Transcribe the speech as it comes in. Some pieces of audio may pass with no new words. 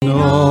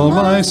all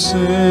my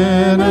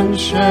sin and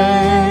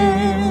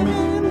shame,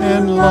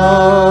 in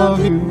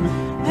love you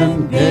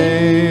and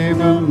gave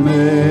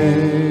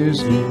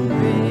amazing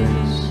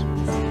grace.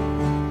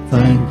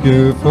 Thank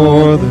you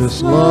for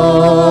this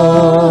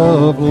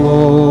love,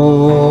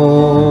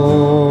 Lord.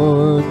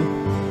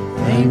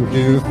 Thank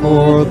you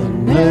for the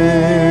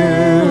nail-pierced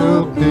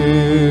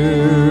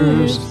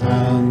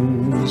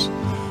hands,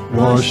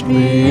 washed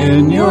me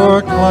in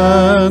your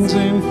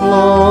cleansing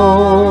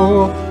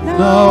flow.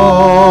 Now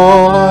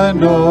all I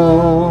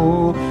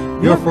know,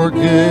 your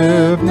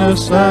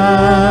forgiveness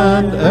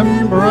and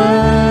embrace.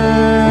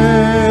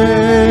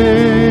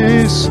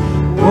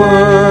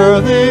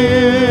 Worthy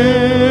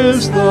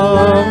is the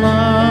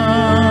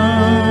Lamb,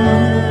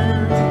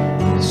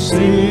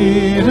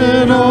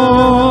 seated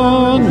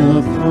on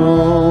the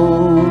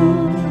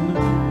throne.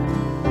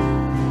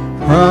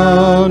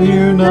 Crown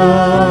you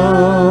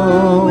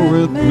now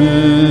with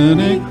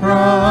many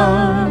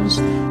crowns,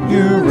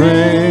 you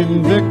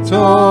reign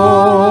victorious,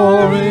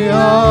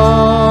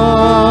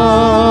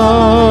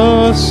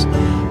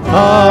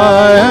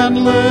 high and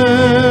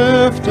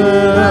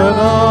lifted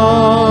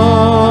up,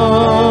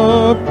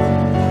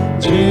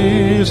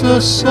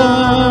 Jesus,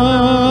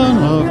 Son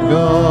of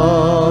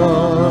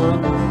God,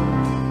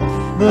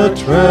 the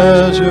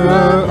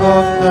treasure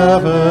of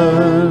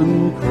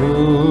heaven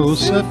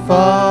crucified.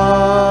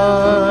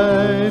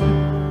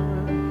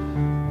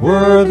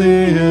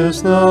 Worthy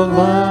is the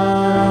Lamb,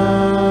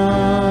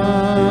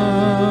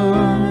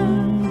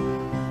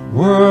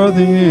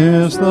 worthy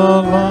is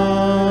the Lamb.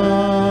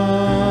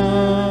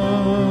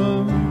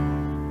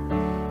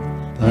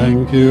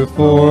 Thank you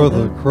for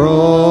the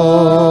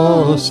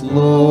cross,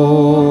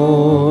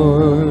 Lord.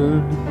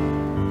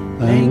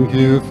 Thank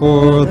you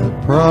for the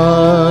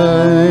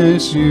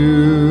price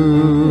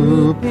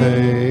you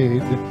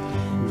paid,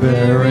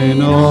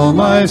 bearing all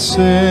my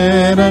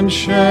sin and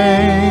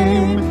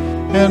shame.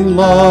 In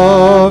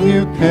love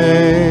you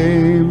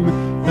came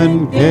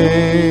and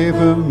gave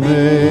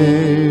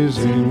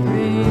amazing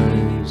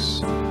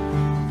grace.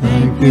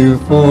 Thank you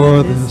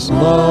for this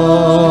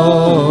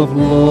love,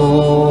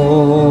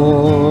 Lord.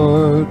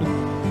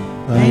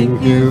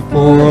 Thank you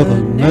for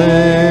the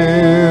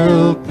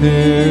nail-pierced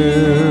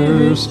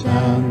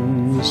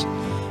hands,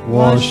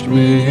 washed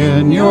me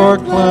in your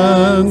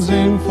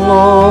cleansing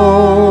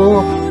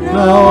flow.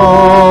 Now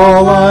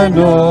all I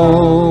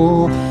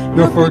know,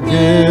 your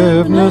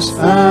forgiveness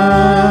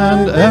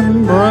and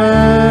embrace.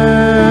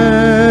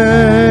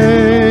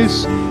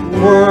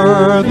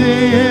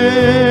 Worthy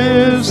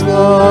is the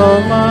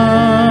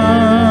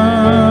Lamb,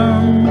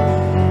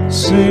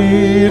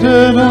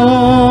 seated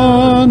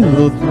on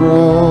the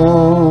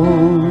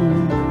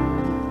throne.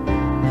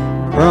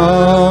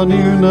 Crown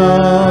you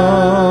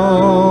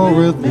now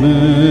with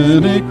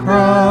many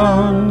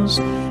crowns,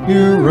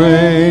 you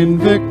reign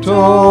victorious,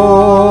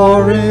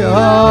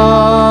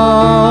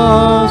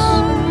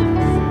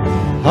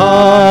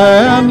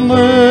 high and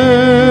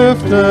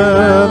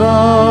lifted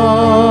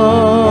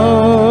up,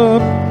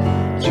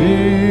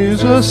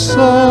 Jesus,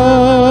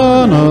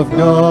 Son of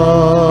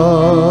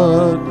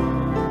God,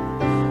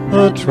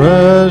 the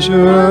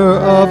treasure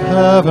of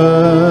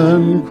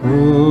heaven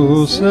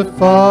crucified.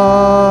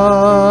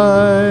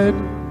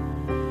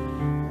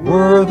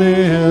 Worthy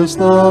is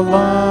the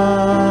Lamb,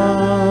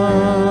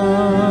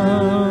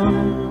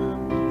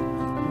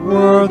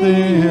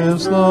 worthy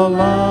is the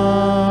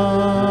Lamb.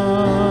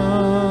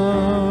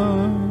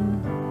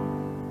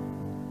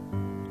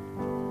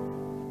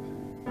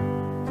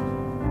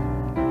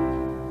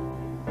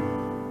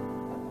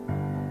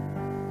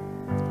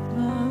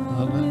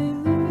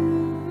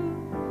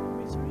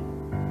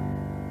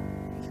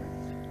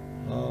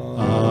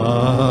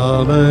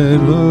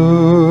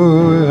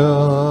 Hallelujah,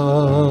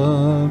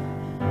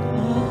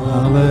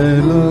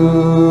 hallelujah,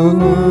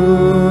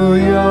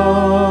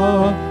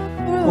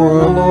 for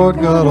Lord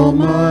God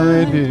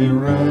Almighty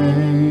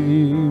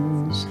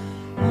reigns.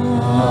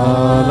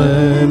 Hallelujah,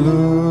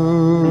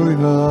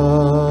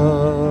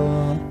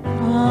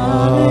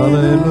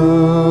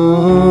 hallelujah,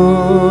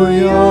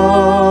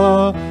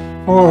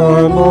 for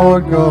our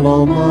Lord God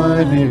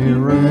Almighty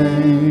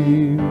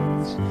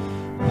reigns.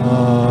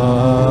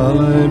 Hallelujah.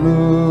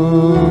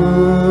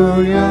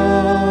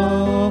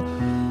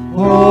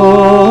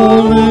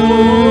 Holy,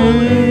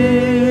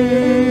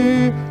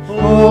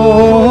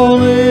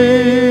 holy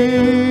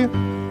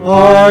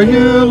are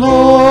you,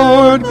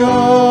 Lord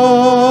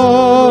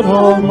God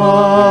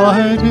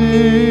Almighty.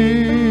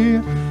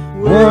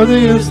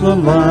 Worthy is the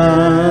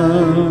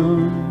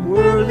Lamb,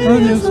 worthy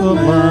is the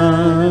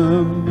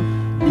Lamb.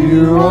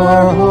 You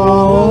are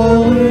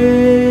holy,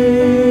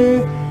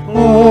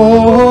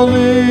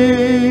 holy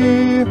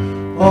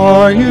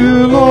are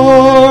you,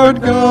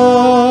 Lord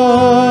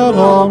God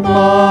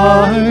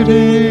Almighty.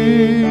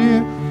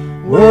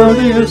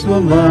 Worthy is the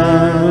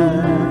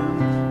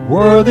Lamb,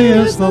 worthy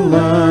is the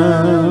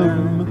Lamb.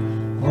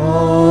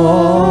 Amen.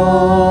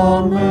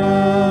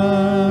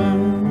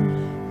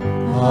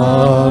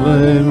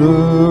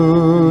 Hallelujah,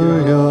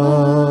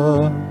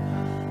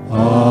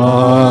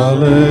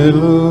 hallelujah.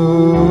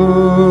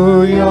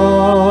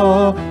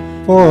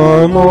 for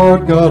our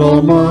Lord God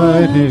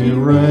Almighty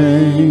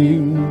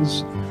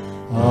reigns.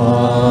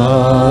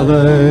 Alleluia.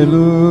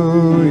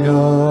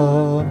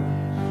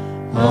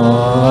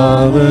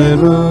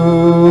 Alleluia.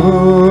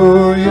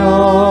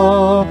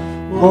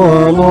 For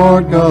our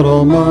Lord God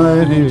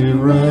Almighty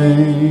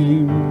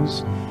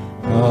reigns.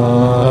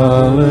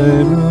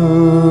 Alleluia.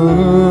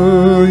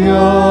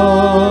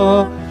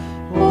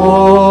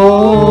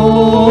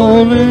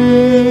 Holy,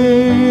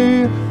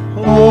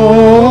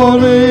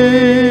 holy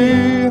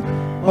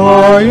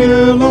are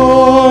you,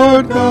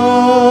 Lord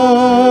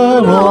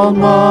God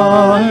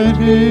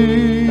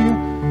Almighty.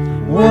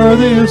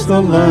 Worthy is the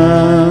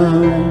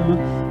Lamb,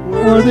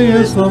 worthy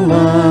is the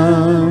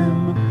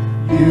Lamb.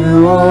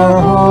 You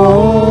are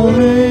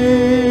holy,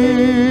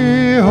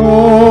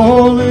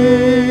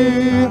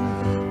 holy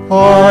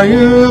are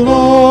you,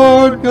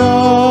 Lord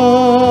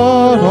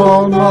God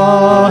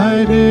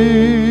Almighty.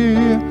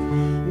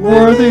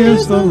 Worthy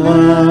is the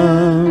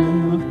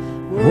Lamb,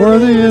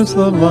 worthy is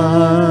the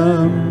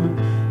Lamb.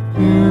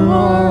 You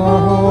are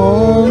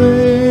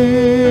holy,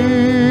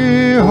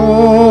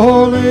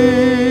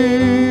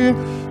 holy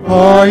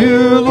are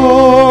you,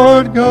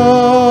 Lord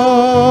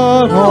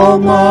God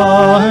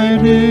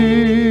Almighty.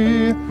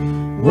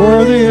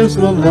 Worthy is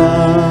the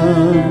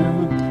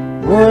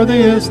Lamb, worthy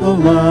is the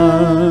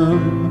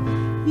Lamb.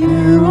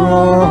 You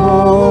are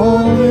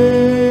holy,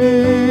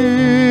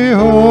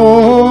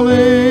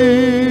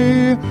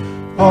 holy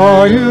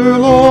are you,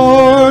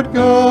 Lord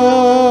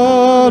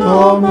God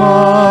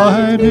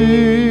Almighty.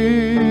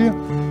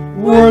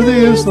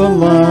 Worthy is the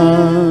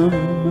Lamb,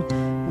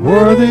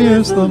 worthy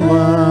is the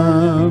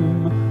Lamb.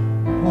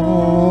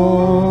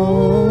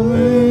 Holy,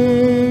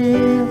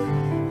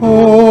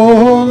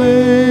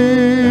 holy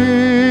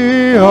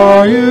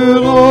are you,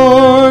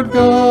 Lord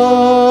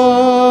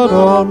God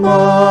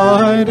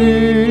Almighty.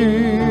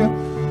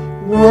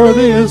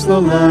 Worthy is the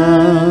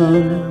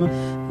Lamb,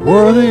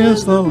 worthy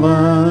is the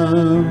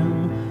Lamb.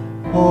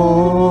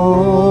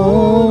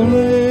 Holy,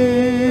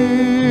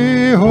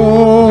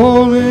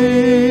 holy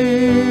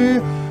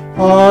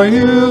are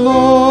you,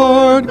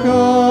 Lord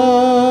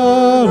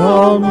God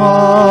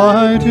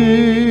Almighty.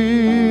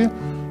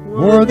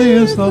 Worthy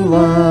is the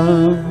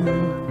Lamb,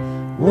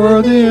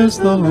 worthy is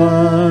the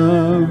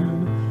Lamb.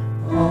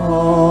 Amen.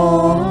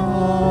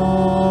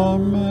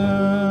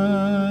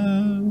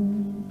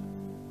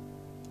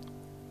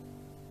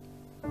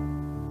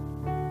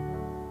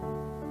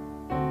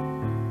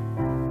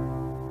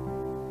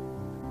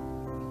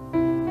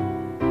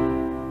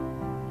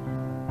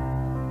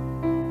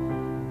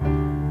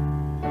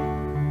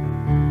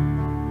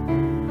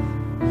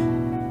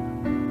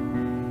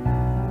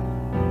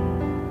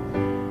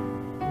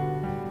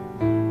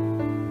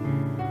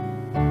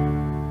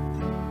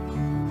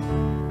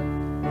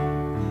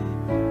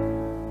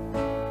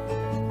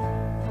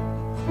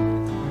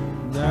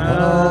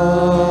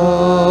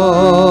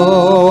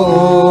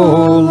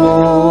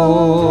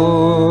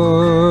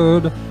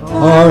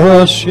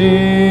 A shield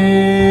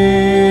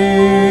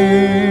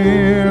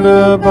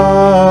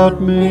about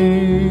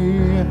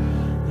me,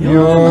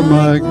 you're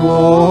my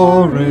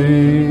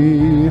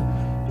glory,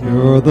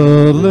 you're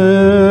the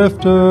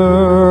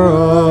lifter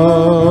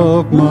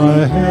of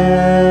my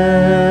head.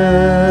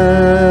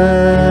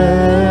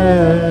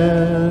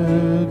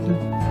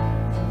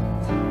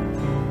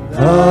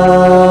 Thou,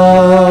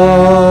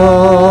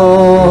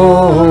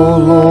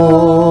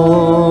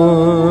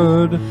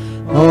 Lord,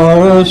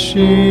 are a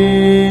shield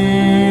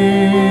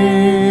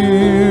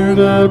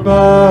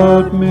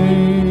about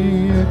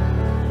me,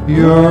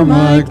 you're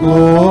my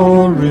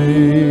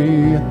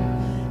glory,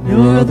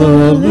 you're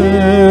the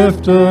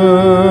lifter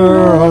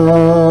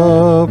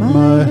of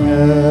my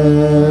head.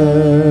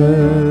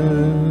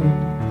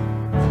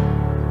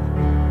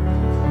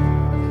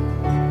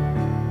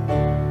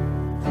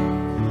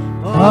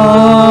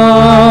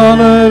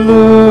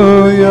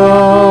 Hallelujah,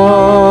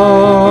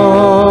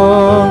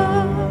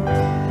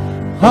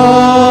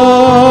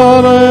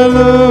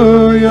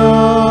 hallelujah,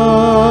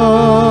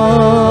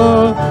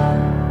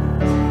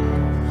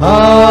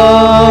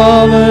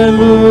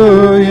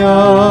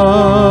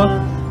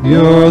 hallelujah,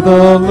 you're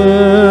the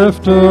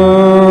lifter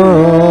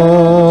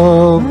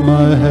of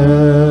my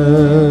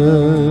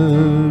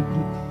head.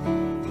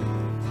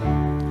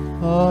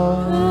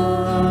 Oh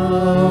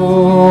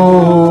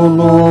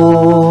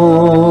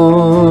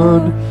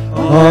Lord,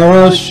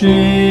 are a shield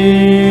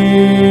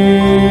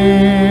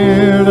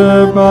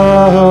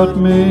about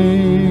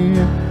me,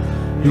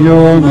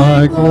 you're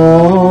my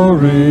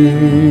glory,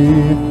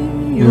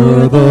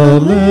 you're the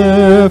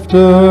lifter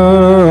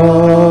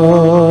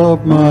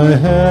of my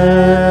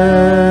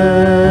head.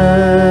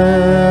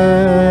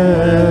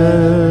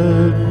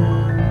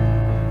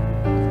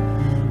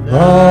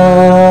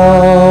 Thou,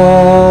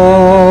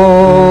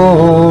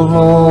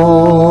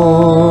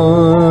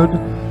 Lord,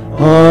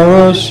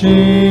 are a shield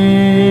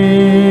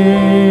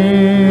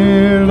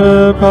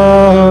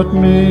about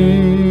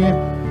me,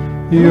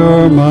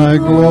 you're my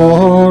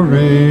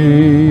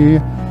glory,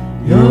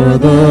 you're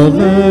the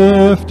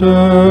lifter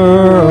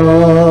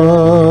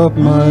of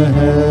my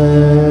head.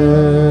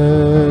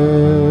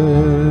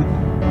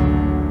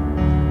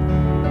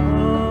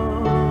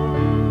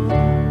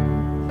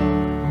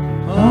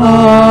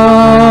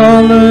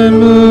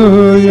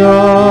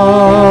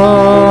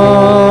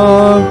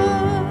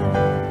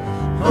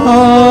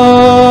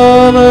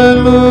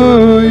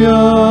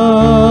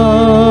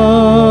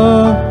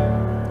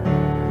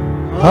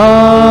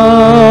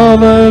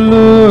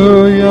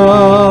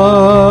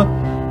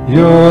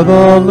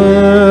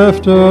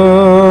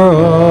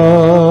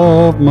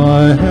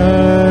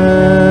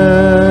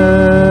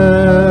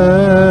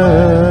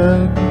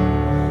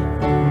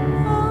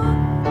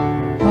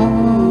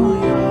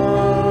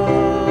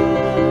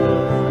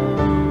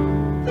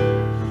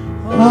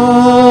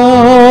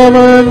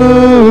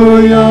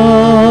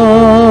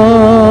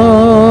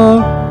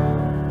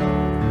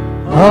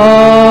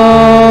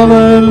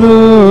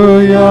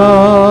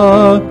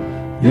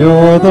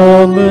 You're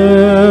the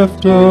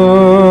lifter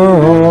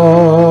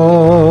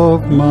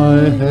of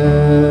my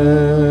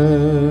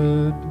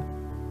head.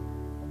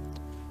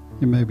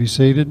 You may be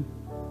seated.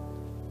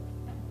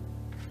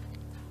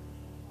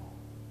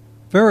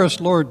 Fairest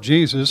Lord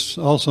Jesus,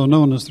 also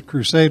known as the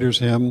Crusaders'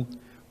 hymn,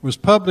 was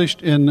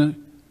published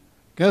in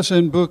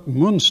Gesangbuch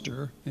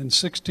Münster in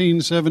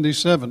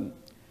 1677.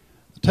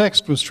 The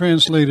text was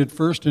translated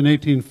first in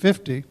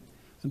 1850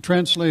 and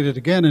translated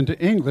again into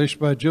English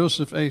by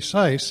Joseph A.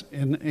 Seiss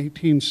in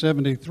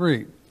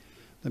 1873.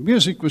 The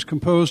music was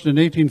composed in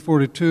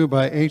 1842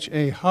 by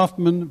H.A.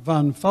 Hoffmann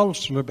van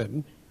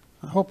Falsleben,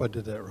 I hope I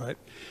did that right,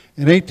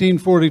 in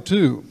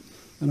 1842,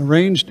 and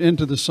arranged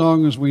into the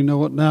song as we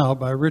know it now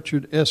by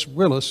Richard S.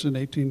 Willis in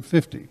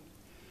 1850.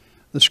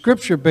 The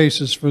scripture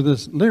basis for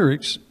the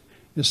lyrics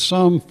is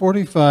Psalm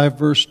 45,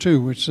 verse 2,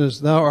 which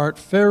says, "Thou art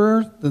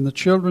fairer than the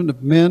children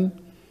of men,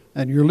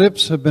 and your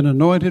lips have been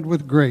anointed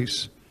with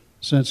grace,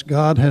 since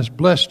God has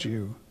blessed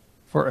you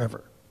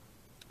forever."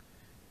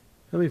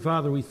 Heavenly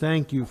Father, we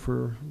thank you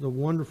for the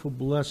wonderful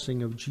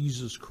blessing of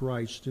Jesus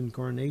Christ,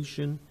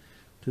 incarnation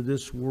to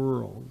this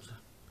world,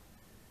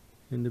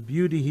 and the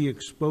beauty he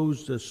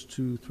exposed us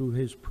to through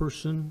his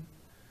person,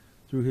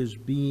 through his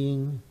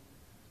being,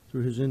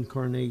 through his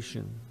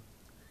incarnation.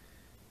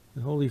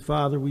 And Holy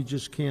Father, we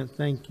just can't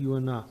thank you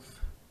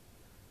enough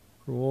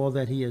for all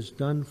that he has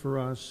done for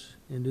us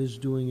and is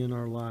doing in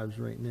our lives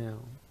right now.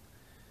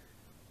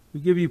 We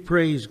give you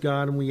praise,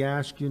 God, and we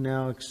ask you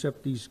now,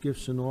 accept these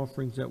gifts and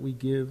offerings that we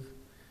give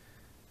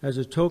as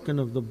a token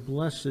of the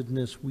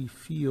blessedness we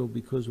feel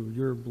because of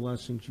your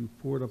blessings you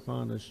poured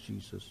upon us,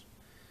 Jesus.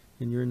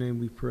 In your name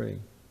we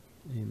pray.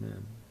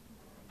 Amen.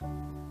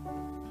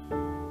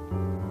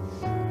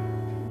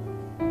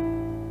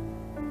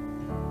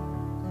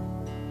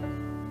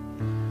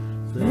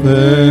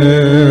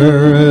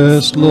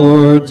 Fairest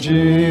Lord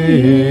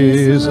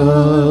Jesus,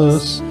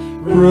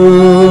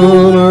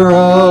 ruler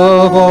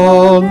of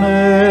all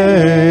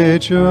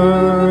nature,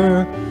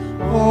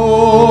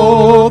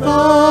 O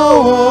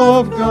thou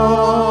of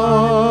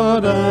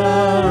God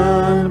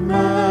and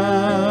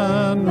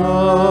man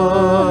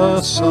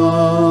the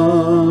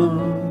Son,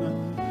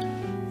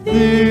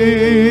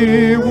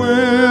 thee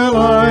will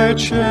I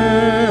cherish,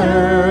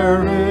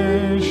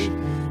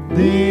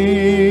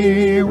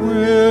 thee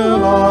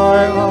will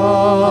I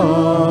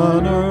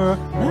honor,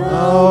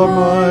 thou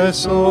my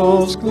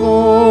soul's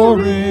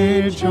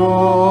glory,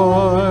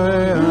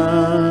 joy,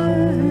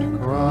 and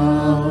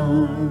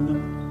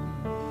crown.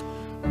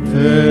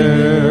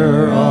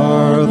 Fair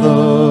are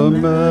the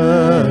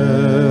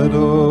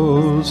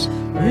meadows,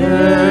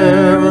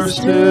 fairer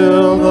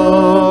still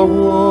the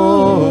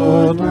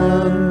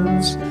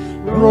woodlands,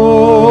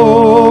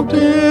 robed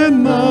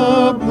in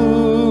the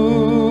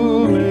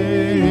blooming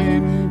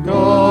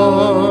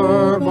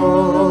garb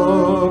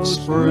of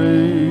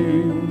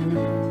spring.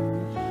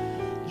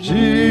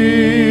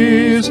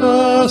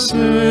 Jesus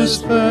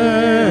is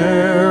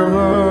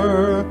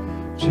fairer,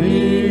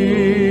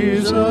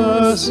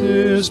 Jesus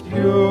is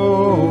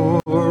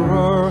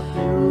purer,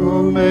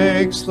 who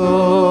makes the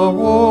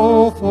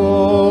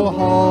woeful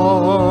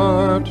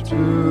heart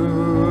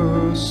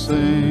to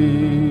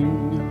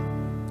sing.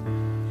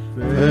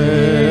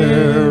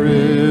 Fair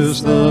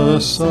is the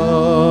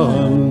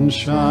sunshine,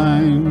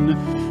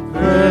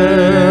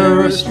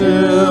 fairer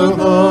still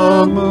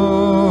the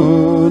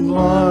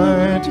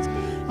moonlight,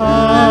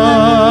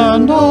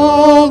 and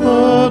all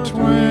the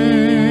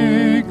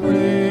twinkling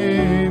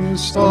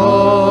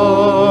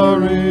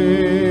starry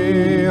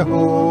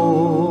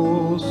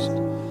host.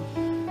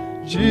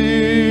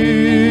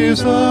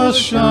 Jesus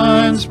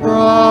shines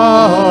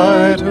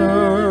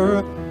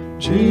brighter,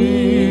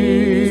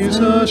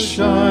 Jesus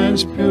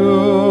shines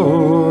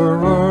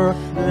purer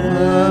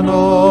than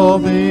all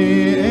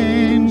the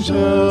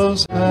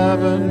angels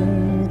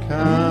heaven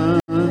can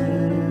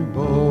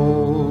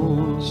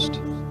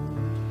boast.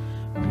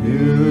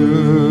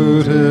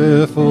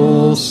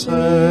 Beautiful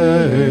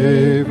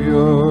Savior,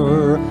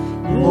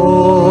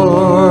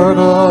 Lord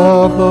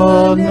of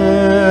the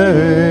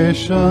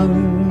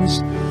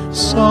nations,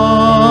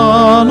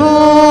 Son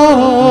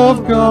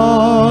of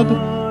God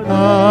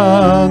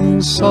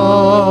and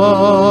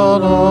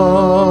Son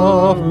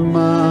of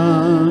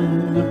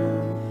man,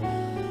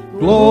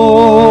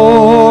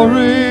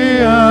 glory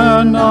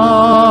and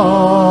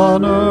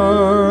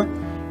honor,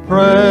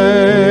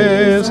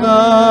 praise,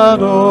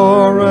 adoration,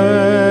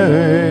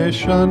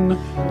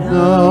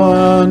 now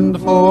and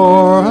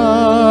forevermore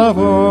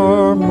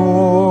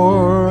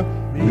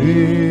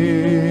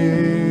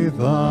be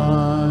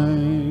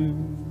thine.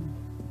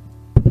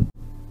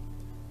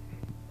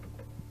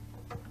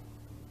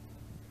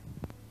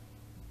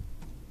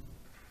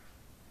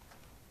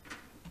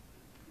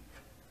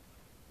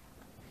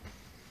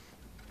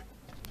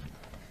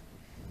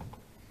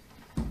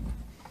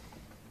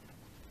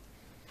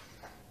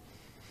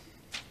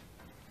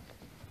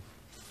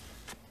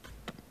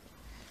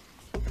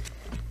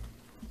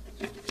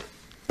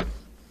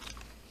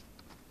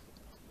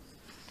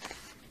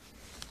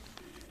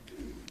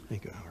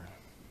 Thank you, Howard.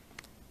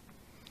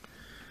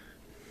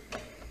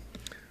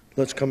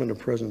 Let's come in the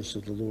presence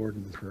of the Lord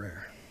in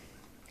prayer.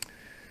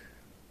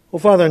 Oh,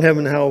 Father in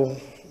heaven, how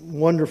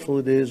wonderful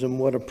it is and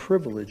what a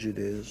privilege it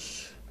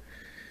is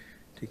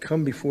to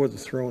come before the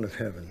throne of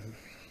heaven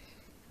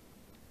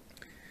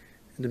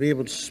and to be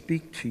able to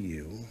speak to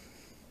you,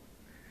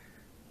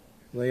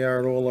 lay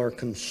out all our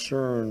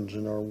concerns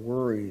and our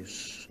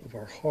worries of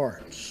our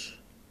hearts.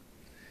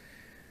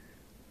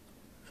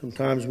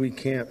 Sometimes we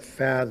can't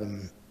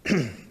fathom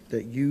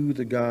that you,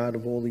 the God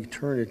of all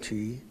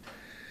eternity,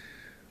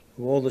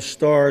 of all the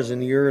stars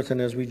in the earth,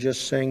 and as we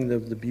just sang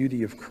of the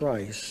beauty of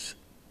Christ,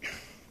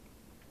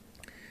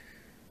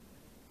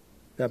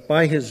 that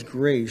by His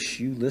grace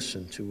you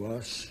listen to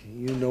us,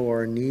 you know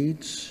our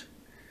needs,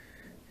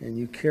 and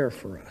you care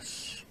for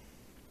us.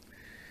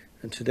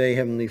 And today,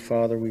 Heavenly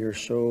Father, we are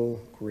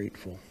so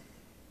grateful.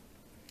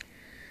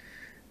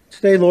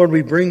 Today, Lord,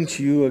 we bring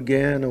to you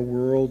again a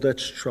world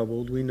that's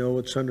troubled. We know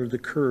it's under the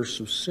curse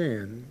of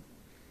sin.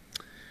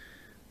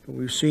 But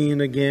we've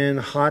seen again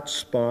hot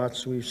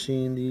spots. We've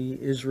seen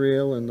the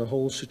Israel and the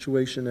whole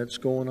situation that's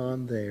going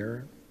on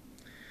there.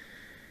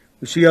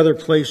 We see other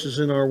places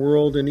in our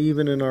world and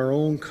even in our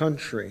own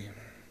country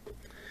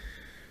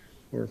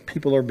where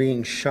people are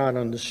being shot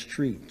on the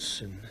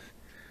streets and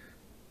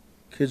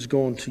kids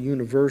going to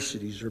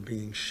universities are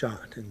being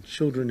shot and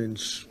children in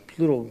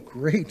little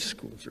grade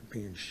schools are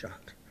being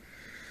shot.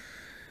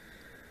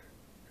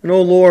 And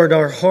oh Lord,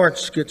 our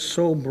hearts get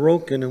so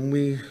broken and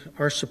we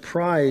are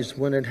surprised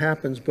when it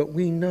happens, but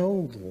we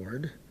know,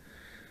 Lord,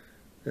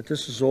 that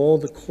this is all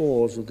the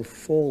cause of the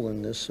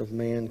fallenness of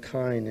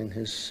mankind and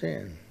his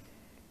sin.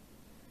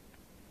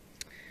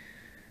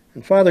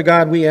 And Father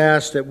God, we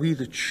ask that we,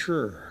 the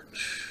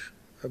church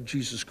of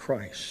Jesus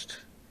Christ,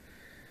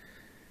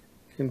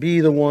 can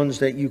be the ones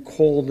that you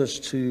called us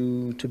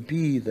to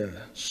be the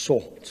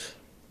salt,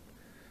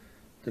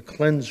 the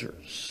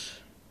cleansers,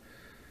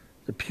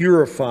 the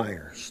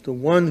purifiers, the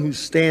one who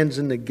stands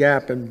in the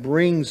gap and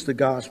brings the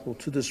gospel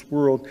to this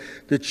world,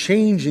 the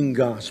changing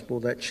gospel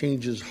that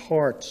changes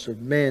hearts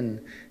of men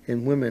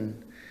and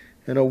women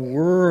in a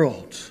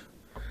world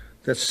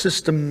that's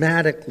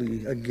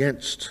systematically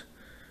against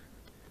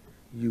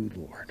you,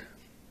 Lord.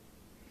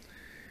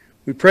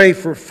 We pray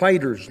for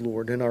fighters,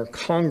 Lord, in our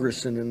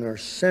Congress and in our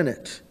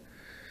Senate.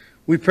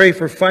 We pray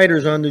for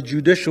fighters on the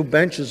judicial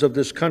benches of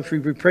this country.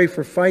 We pray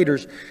for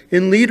fighters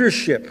in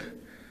leadership,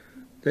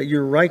 that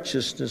your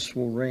righteousness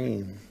will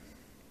reign.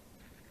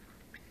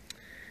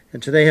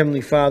 And today,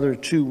 Heavenly Father,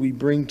 too, we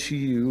bring to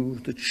you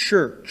the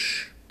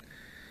church.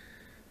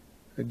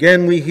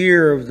 Again, we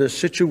hear of the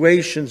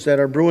situations that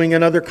are brewing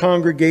in other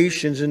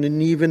congregations and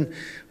even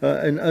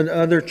in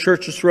other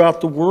churches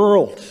throughout the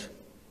world,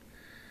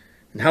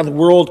 and how the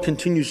world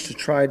continues to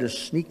try to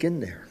sneak in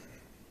there.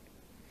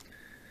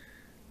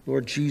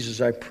 Lord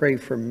Jesus, I pray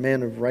for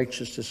men of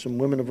righteousness and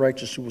women of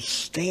righteousness who will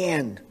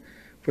stand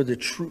for the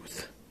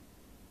truth.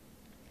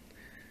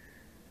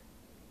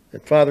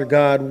 That, Father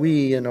God,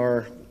 we in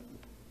our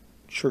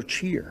church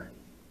here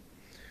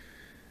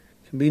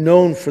can be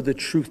known for the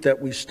truth that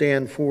we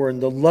stand for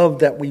and the love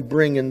that we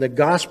bring and the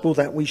gospel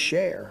that we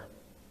share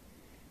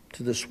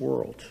to this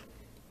world.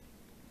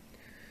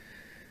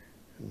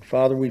 And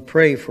Father, we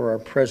pray for our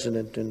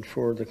president and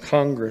for the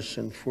Congress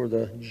and for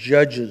the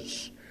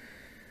judges,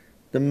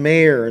 the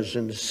mayors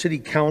and the city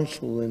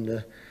council and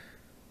the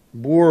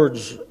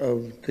boards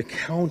of the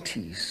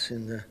counties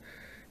and the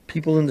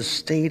people in the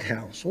State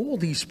House, all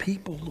these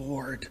people,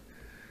 Lord,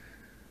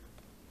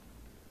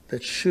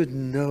 that should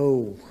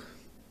know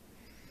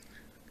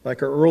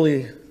like our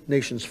early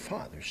nation's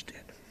fathers did.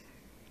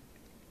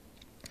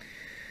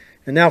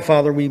 And now,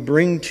 Father, we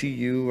bring to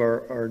you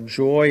our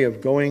joy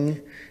of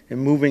going and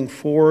moving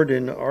forward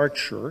in our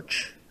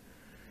church.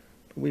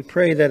 We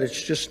pray that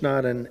it's just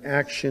not an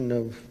action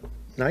of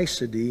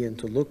nicety and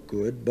to look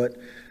good, but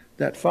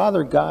that,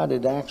 Father God,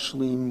 it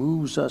actually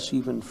moves us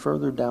even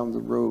further down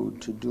the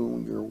road to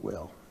doing your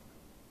will.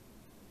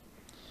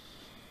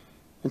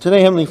 And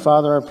today, Heavenly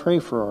Father, I pray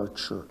for our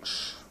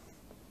church,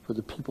 for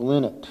the people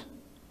in it,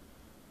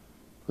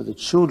 for the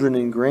children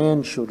and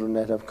grandchildren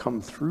that have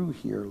come through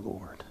here,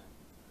 Lord,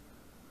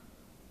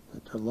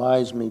 that their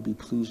lives may be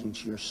pleasing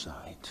to your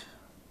sight.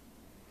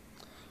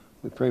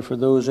 We pray for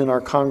those in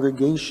our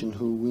congregation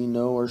who we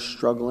know are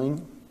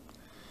struggling.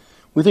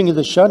 We think of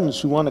the shut-ins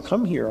who want to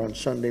come here on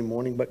Sunday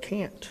morning but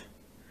can't.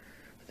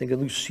 I think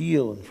of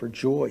Lucille and for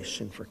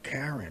Joyce and for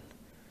Karen.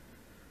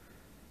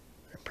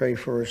 I pray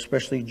for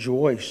especially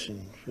Joyce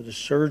and for the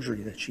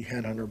surgery that she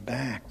had on her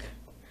back.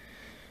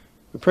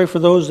 We pray for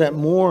those that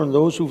mourn,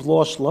 those who've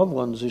lost loved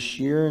ones this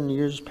year and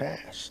years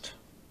past,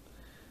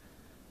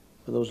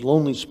 for those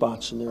lonely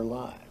spots in their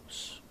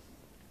lives.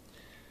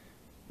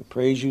 We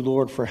praise you,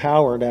 Lord, for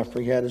Howard after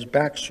he had his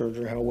back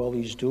surgery, how well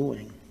he's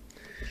doing.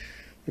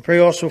 We pray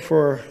also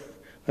for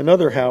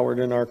another Howard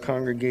in our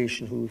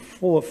congregation who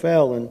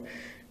fell and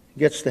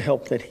gets the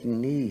help that he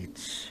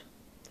needs.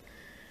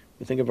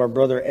 We think of our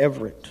brother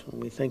Everett,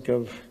 and we think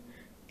of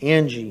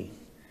Angie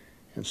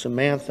and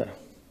Samantha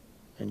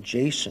and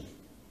Jason.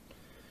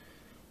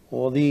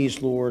 All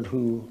these, Lord,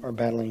 who are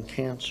battling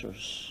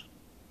cancers.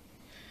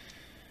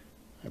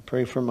 I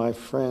pray for my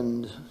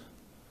friend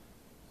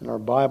in our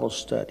Bible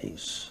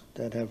studies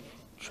that have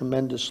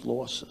tremendous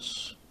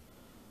losses.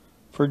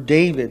 For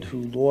David,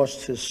 who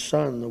lost his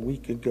son a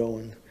week ago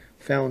and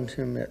found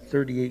him at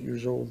 38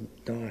 years old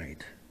and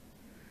died.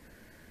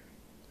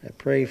 I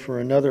pray for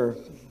another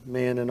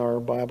man in our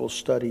Bible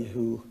study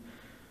who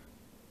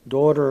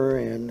daughter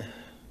and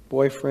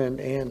boyfriend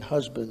and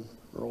husband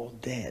are all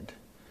dead.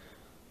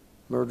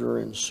 Murder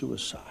and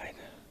suicide.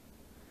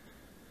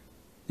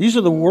 These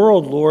are the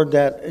world, Lord,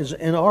 that is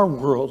in our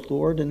world,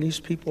 Lord, and these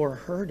people are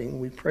hurting.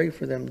 We pray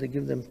for them to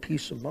give them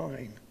peace of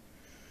mind.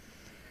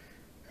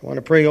 I want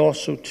to pray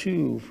also,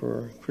 too,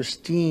 for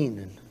Christine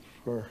and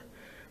for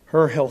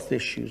her health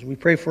issues. We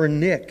pray for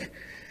Nick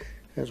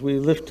as we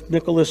lift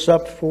Nicholas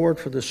up forward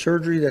for the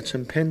surgery that's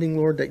impending,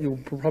 Lord, that you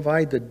will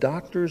provide the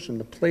doctors and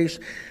the place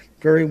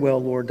very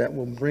well, Lord, that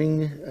will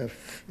bring a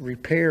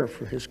repair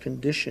for his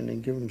condition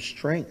and give him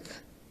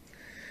strength.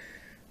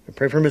 I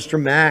pray for Mr.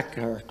 Mack,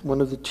 one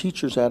of the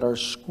teachers at our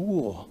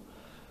school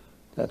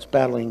that's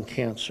battling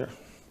cancer.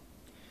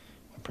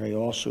 I pray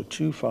also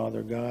too,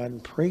 Father God,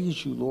 and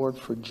praise you, Lord,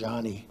 for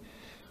Johnny,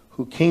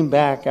 who came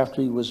back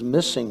after he was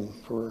missing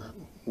for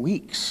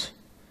weeks.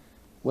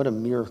 What a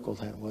miracle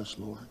that was,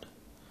 Lord.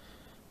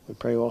 We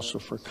pray also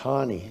for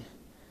Connie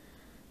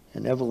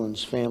and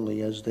Evelyn's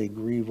family as they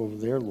grieve over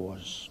their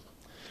loss.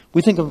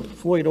 We think of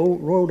Floyd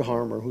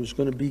Roadharmer, who's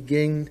going to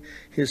begin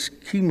his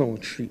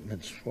chemo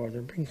treatments,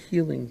 Father. Bring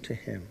healing to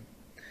him.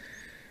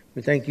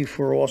 We thank you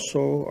for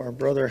also our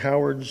brother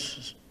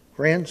Howard's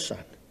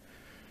grandson,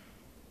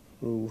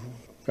 who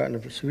got in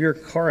a severe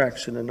car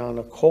accident on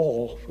a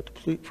call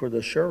for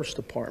the sheriff's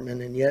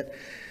department, and yet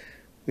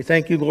we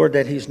thank you, Lord,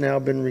 that he's now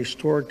been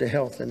restored to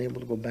health and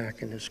able to go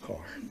back in his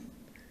car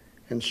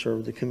and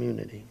serve the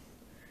community.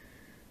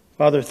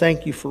 Father,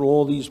 thank you for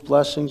all these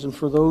blessings, and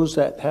for those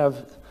that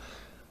have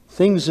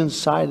things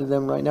inside of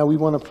them right now. We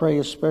want to pray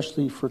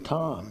especially for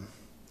Tom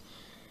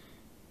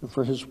and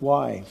for his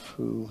wife,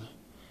 who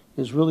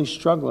is really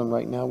struggling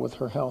right now with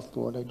her health,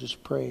 Lord. I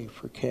just pray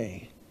for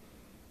Kay.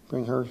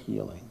 Bring her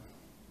healing.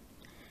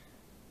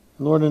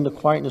 And Lord, in the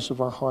quietness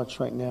of our hearts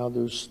right now,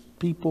 there's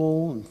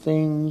people and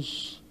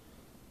things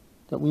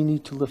that we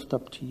need to lift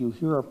up to you.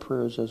 Hear our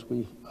prayers as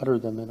we utter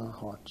them in our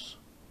hearts.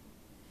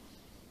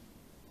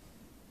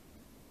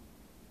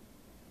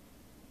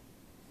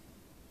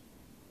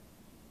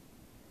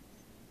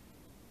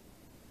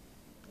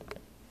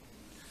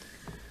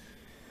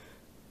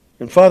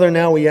 And Father,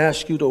 now we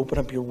ask you to open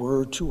up your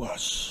word to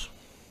us.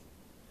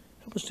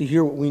 Help us to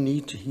hear what we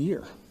need to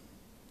hear.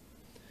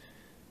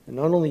 And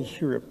not only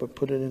hear it, but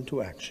put it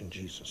into action,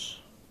 Jesus.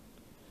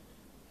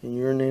 In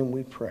your name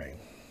we pray.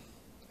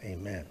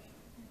 Amen.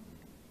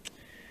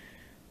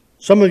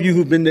 Some of you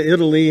who've been to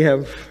Italy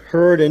have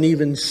heard and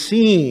even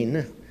seen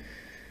a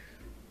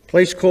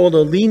place called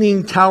the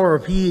Leaning Tower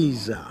of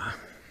Pisa,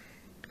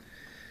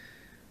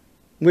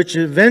 which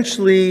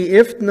eventually,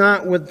 if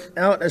not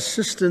without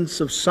assistance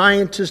of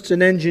scientists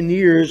and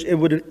engineers, it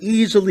would have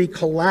easily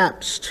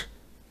collapsed.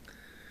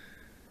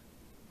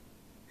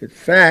 In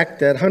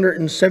fact, that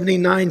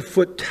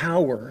 179-foot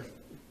tower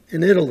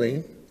in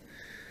Italy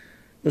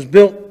was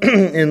built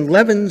in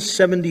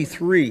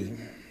 1173,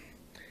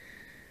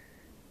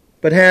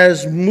 but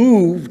has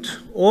moved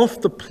off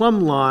the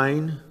plumb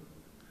line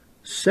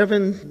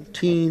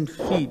 17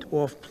 feet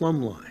off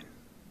plumb line.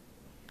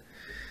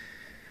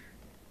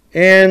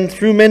 And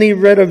through many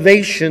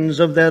renovations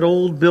of that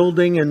old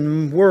building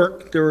and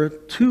work, there are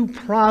two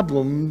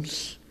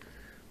problems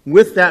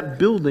with that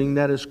building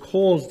that has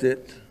caused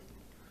it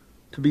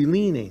to be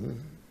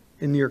leaning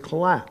in near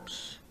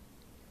collapse.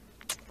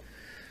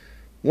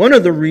 One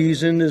of the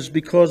reasons is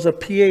because of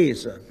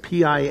Piazza.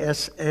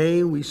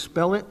 P-I-S-A, we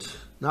spell it,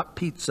 not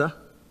pizza.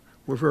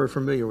 We're very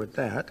familiar with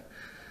that.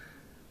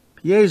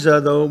 Piazza,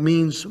 though,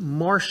 means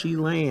marshy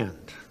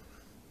land.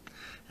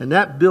 And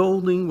that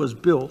building was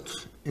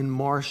built in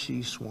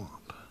marshy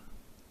swamp.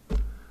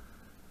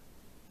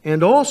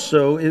 And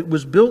also, it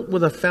was built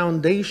with a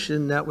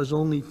foundation that was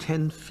only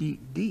 10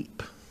 feet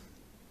deep.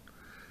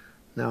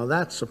 Now,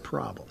 that's a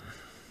problem.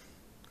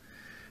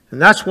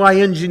 And that's why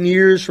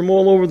engineers from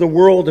all over the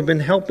world have been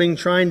helping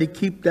trying to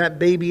keep that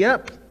baby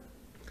up.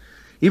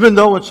 Even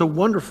though it's a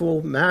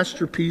wonderful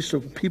masterpiece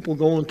of people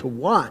going to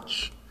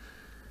watch,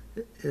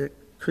 it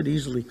could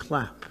easily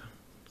collapse.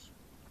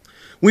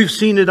 We've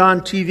seen it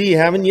on TV,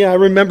 haven't you? I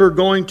remember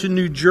going to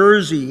New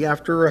Jersey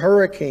after a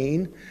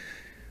hurricane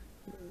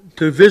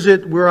to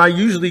visit where I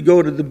usually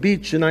go to the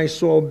beach, and I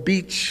saw a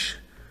beach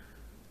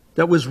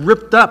that was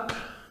ripped up.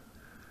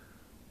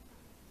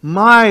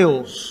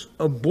 Miles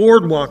of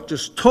boardwalk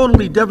just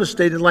totally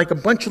devastated like a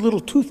bunch of little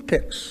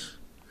toothpicks.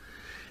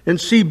 And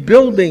see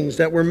buildings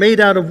that were made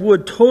out of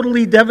wood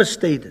totally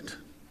devastated.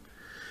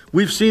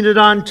 We've seen it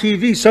on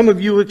TV. Some of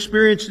you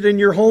experienced it in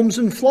your homes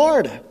in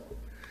Florida.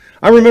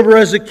 I remember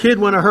as a kid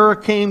when a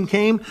hurricane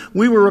came,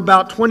 we were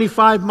about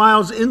 25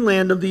 miles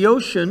inland of the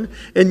ocean,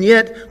 and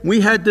yet we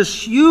had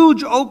this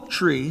huge oak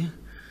tree.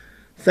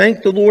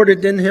 Thank the Lord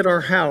it didn't hit our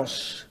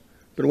house,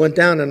 but it went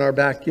down in our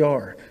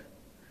backyard.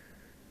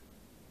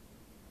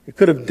 It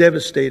could have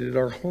devastated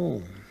our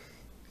home.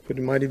 It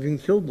might have even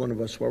killed one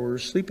of us while we were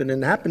sleeping,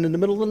 and it happened in the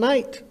middle of the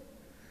night.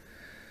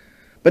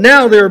 But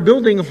now they're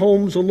building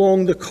homes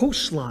along the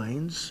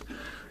coastlines,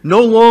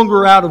 no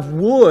longer out of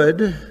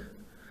wood,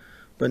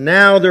 but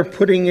now they're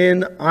putting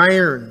in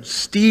iron,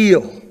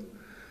 steel,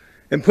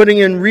 and putting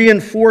in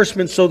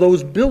reinforcements so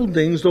those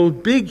buildings, those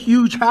big,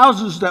 huge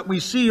houses that we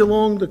see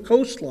along the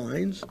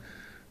coastlines,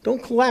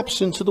 don't collapse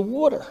into the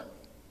water.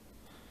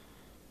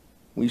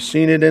 We've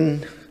seen it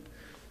in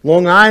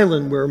Long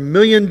Island, where $1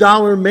 million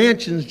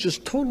mansions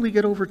just totally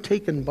get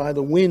overtaken by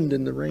the wind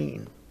and the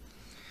rain.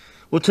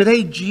 Well,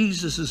 today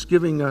Jesus is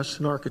giving us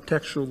an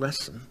architectural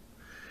lesson,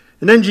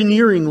 an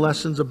engineering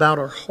lessons about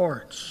our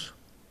hearts.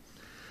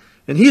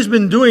 And he's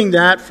been doing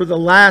that for the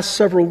last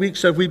several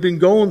weeks as we've been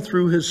going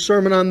through his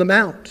Sermon on the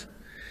Mount.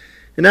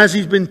 And as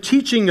he's been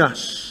teaching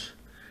us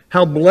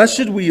how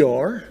blessed we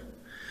are,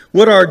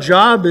 what our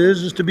job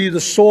is to be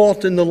the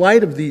salt and the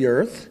light of the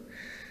earth,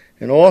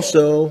 and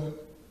also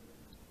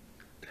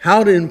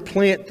how to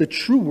implant the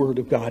true Word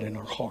of God in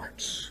our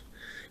hearts.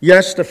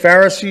 Yes, the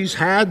Pharisees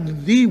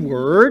had the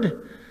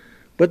Word,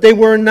 but they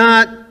were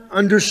not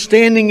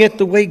understanding it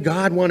the way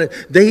God wanted.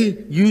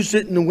 They used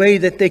it in a way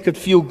that they could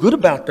feel good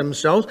about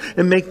themselves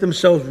and make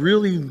themselves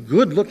really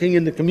good looking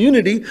in the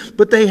community,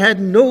 but they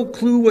had no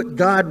clue what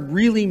God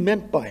really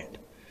meant by it.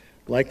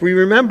 Like we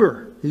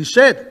remember, he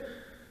said,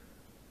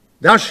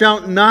 "Thou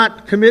shalt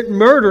not commit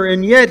murder."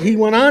 And yet he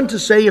went on to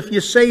say, if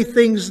you say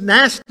things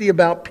nasty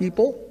about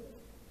people,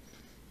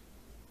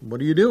 what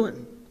are you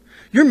doing?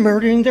 You're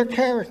murdering their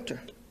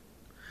character.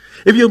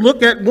 If you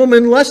look at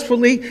women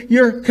lustfully,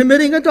 you're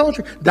committing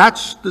adultery.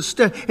 That's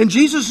the and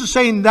Jesus is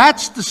saying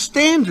that's the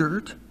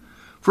standard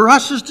for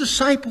us as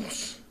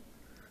disciples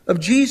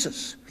of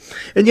Jesus.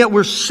 And yet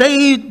we're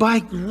saved by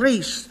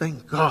grace,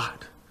 thank God.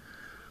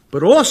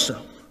 But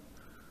also,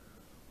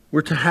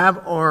 we're to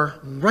have our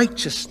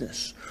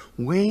righteousness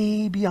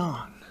way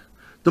beyond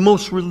the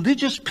most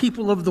religious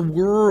people of the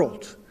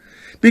world.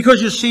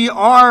 Because you see,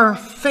 our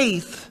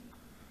faith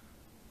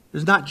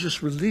is not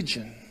just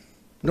religion.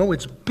 No,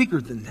 it's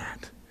bigger than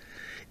that.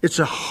 It's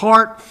a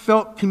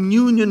heartfelt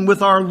communion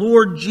with our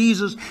Lord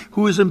Jesus,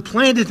 who has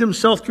implanted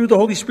himself through the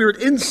Holy Spirit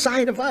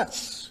inside of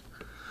us,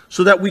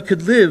 so that we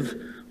could live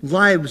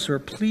lives that are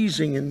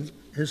pleasing in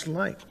his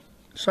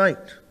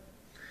sight.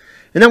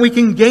 And that we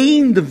can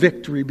gain the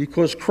victory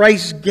because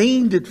Christ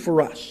gained it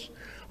for us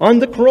on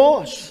the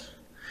cross.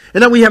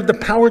 And that we have the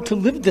power to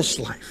live this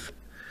life.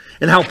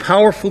 And how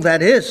powerful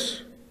that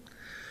is.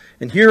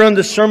 And here on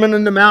the Sermon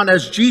on the Mount,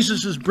 as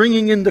Jesus is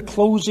bringing in the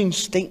closing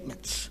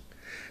statements,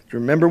 do you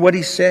remember what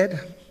he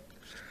said?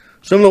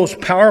 Some of those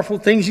powerful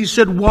things. He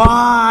said,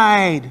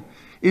 wide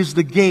is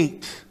the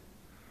gate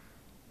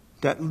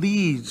that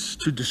leads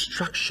to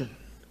destruction.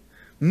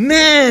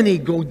 Many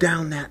go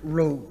down that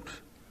road.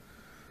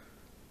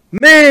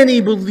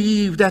 Many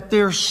believe that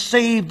they're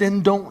saved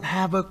and don't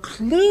have a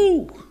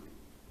clue.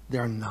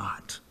 They're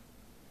not.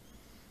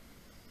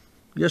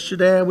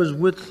 Yesterday I was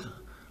with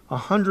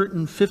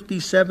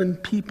 157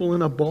 people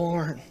in a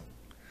barn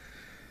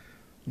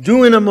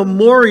doing a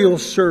memorial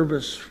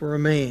service for a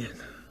man.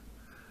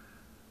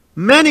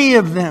 Many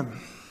of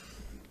them.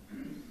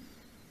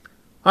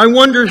 I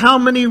wondered how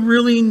many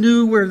really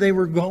knew where they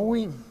were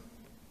going.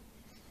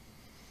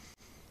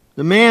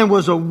 The man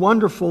was a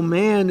wonderful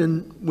man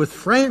and with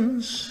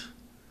friends.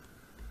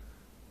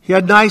 He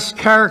had nice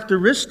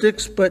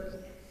characteristics, but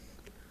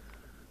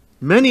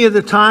many of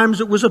the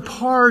times it was a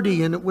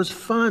party and it was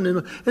fun.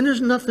 And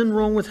there's nothing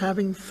wrong with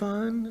having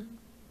fun.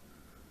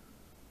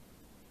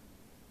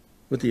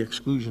 With the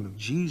exclusion of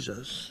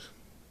Jesus.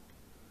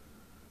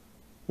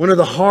 One of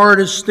the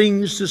hardest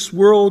things this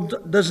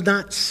world does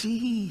not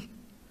see.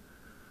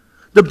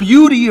 The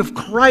beauty of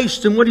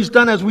Christ and what he's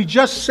done, as we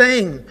just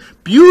sang.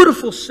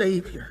 Beautiful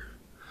Savior.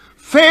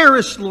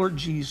 Fairest Lord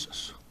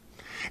Jesus.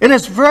 And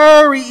it's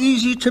very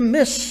easy to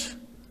miss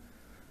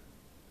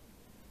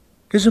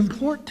his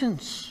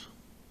importance.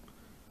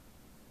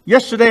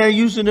 Yesterday I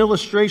used an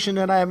illustration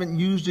that I haven't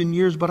used in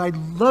years, but I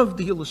love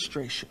the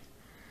illustration.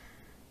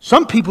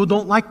 Some people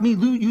don't like me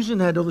using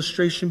that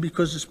illustration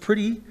because it's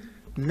pretty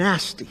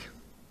nasty.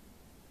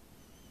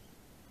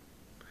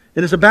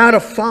 It is about a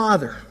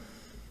father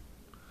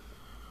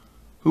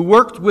who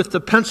worked with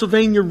the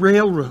Pennsylvania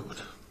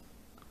Railroad.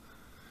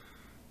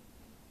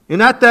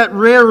 And at that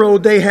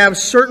railroad, they have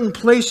certain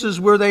places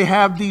where they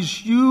have these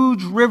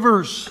huge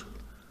rivers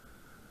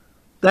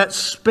that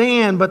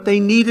span, but they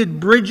needed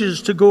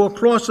bridges to go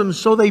across them,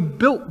 so they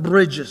built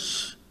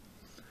bridges.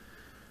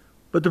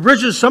 But the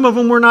bridges, some of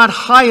them were not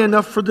high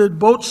enough for the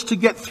boats to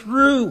get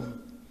through.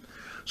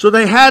 So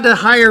they had to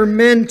hire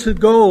men to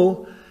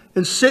go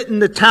and sit in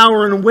the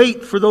tower and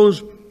wait for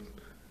those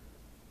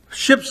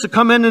ships to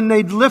come in, and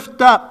they'd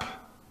lift up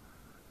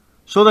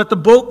so that the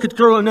boat could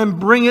go and then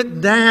bring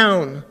it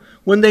down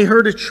when they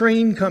heard a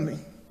train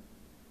coming.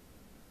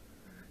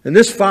 And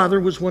this father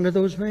was one of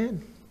those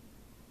men.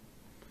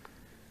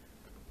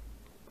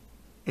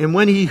 And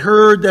when he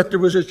heard that there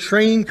was a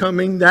train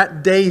coming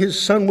that day,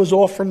 his son was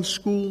off from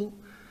school.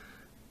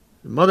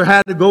 The mother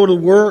had to go to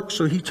work,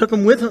 so he took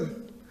them with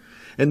him.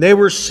 And they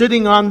were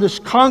sitting on this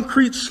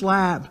concrete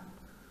slab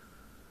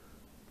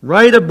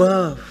right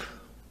above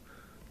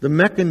the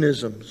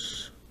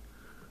mechanisms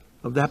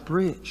of that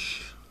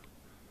bridge.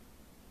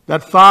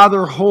 That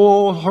father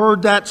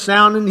heard that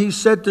sound and he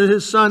said to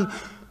his son,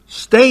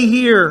 "Stay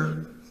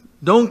here.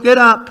 Don't get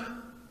up.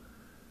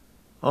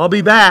 I'll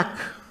be back."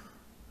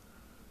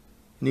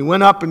 And he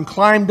went up and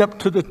climbed up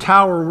to the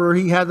tower where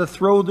he had to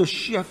throw the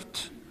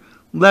shift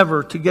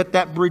lever to get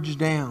that bridge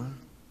down.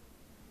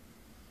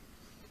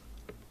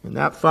 And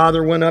that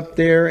father went up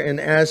there, and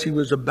as he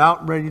was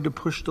about ready to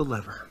push the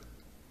lever,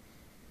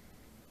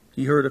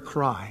 he heard a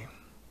cry,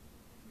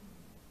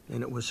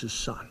 and it was his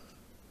son.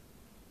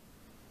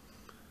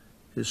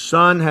 His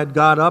son had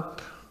got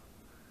up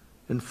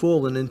and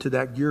fallen into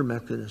that gear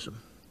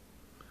mechanism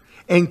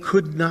and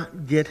could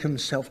not get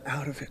himself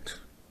out of it.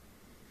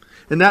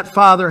 And that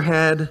father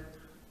had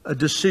a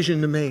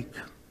decision to make.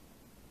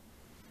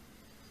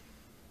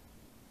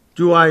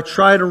 Do I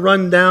try to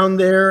run down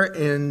there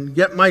and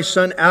get my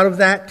son out of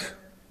that?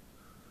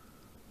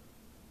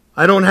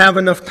 I don't have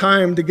enough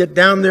time to get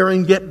down there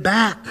and get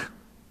back.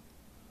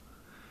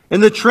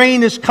 And the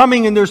train is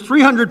coming and there's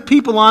 300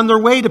 people on their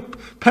way to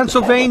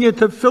Pennsylvania,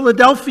 to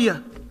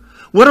Philadelphia.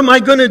 What am I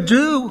going to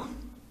do?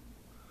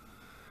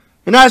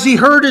 And as he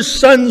heard his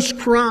son's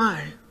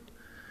cry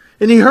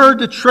and he heard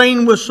the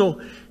train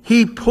whistle,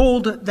 he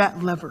pulled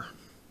that lever.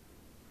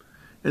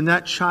 And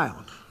that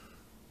child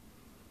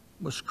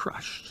was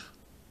crushed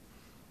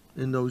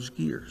in those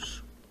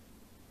gears.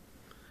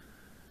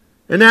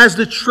 And as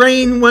the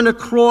train went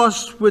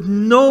across, with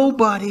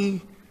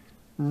nobody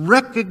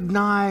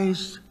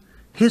recognized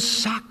his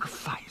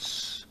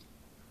sacrifice.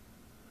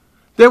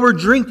 They were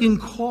drinking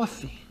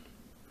coffee,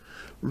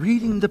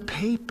 reading the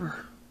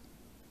paper,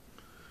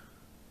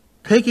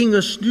 taking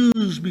a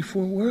snooze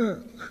before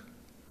work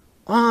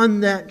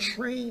on that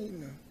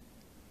train.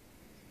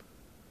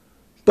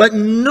 But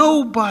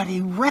nobody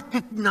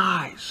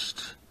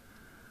recognized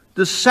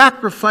the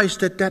sacrifice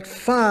that that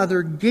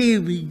father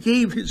gave. He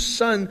gave his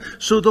son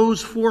so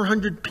those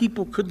 400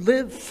 people could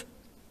live.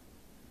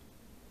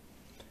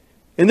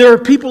 And there are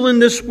people in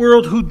this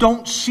world who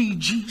don't see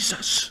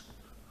Jesus.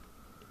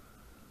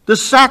 The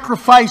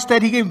sacrifice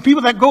that he gave.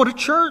 People that go to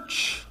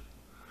church,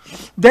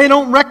 they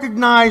don't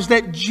recognize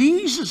that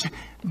Jesus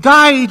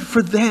died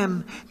for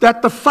them,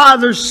 that the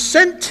Father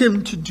sent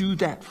him to do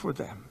that for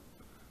them.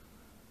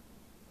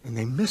 And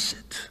they miss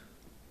it.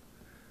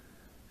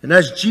 And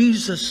as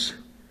Jesus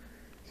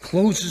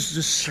closes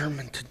this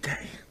sermon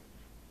today,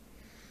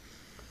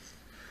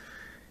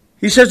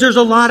 he says there's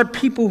a lot of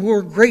people who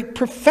are great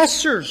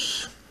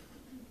professors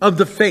of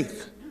the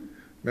faith.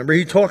 Remember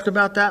he talked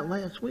about that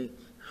last week?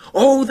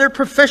 Oh, their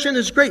profession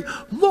is great.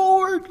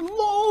 Lord,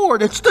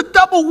 Lord. It's the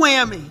double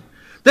whammy.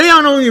 They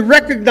not only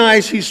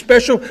recognize he's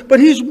special, but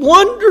he's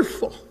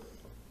wonderful.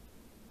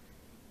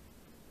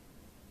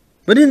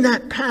 But in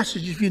that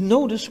passage, if you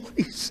notice what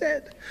he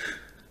said,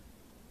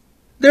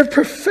 their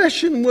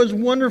profession was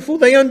wonderful.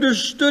 They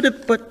understood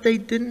it, but they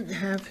didn't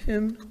have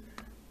him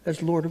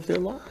as Lord of their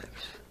lives.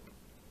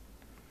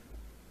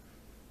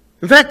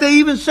 In fact, they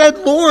even said,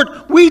 Lord,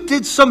 we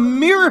did some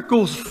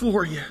miracles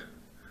for you.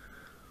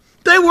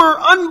 They were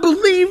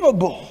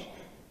unbelievable.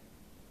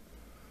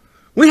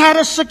 We had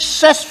a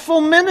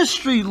successful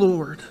ministry,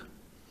 Lord.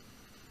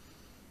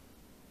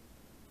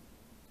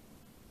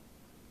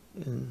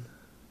 And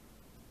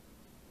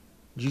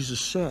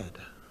Jesus said,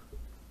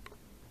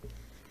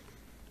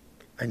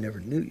 I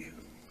never knew you.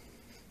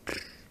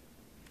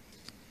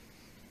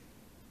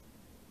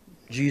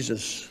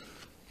 Jesus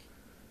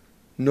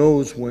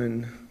knows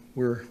when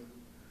we're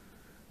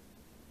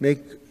make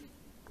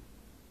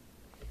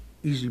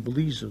easy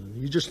believes of him.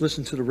 You just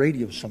listen to the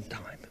radio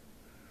sometime.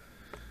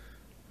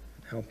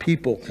 How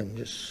people can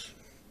just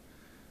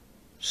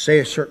say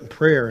a certain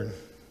prayer and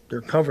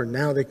they're covered.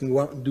 Now they can go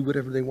out and do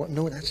whatever they want.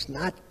 No, that's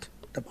not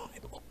the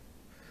Bible.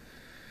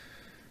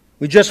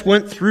 We just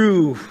went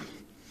through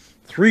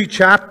 3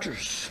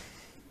 chapters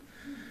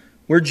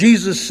where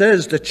Jesus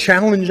says the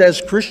challenge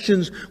as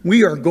Christians,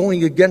 we are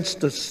going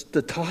against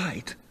the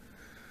tide.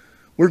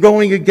 We're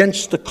going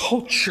against the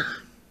culture.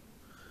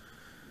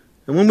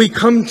 And when we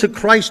come to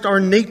Christ,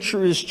 our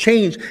nature is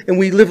changed and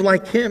we live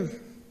like him.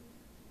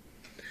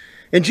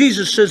 And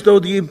Jesus says, though,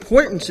 the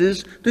importance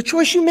is the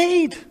choice you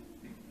made.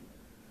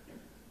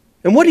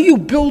 And what are you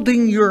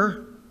building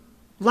your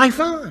life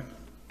on?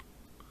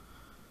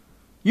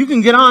 You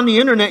can get on the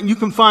internet and you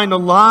can find a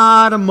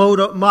lot of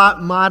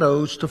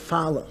mottos to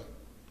follow.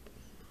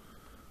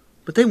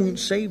 But they won't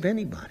save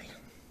anybody.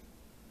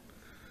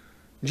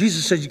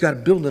 Jesus says you got to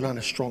build it on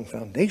a strong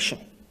foundation.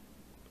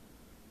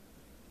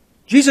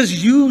 Jesus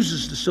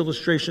uses this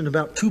illustration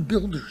about 2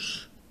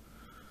 builders.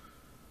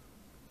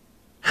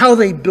 How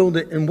they build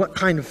it and what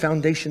kind of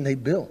foundation they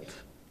build.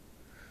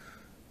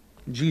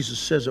 Jesus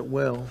says it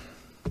well.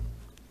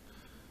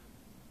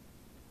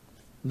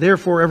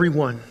 Therefore,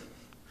 everyone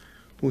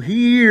who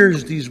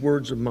hears these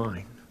words of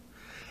mine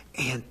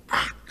and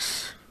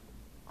acts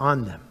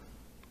on them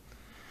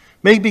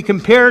may be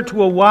compared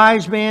to a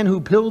wise man who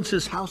builds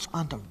his house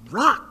on the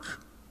rock.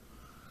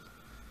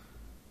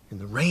 And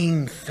the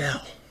rain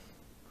fell,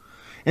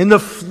 and the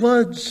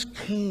floods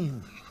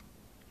came,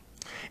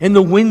 and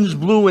the winds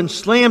blew and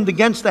slammed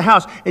against the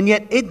house, and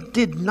yet it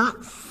did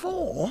not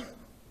fall,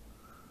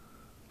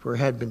 for it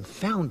had been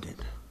founded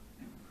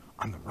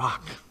on the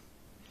rock.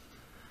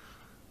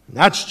 And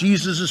that's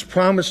Jesus'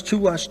 promise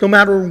to us, no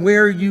matter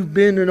where you've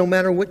been or no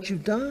matter what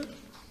you've done.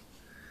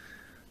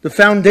 The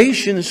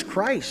foundation is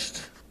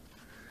Christ.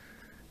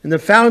 And the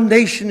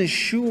foundation is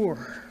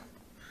sure.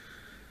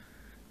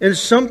 It's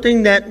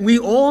something that we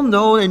all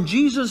know, and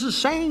Jesus is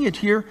saying it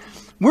here.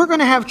 We're going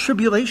to have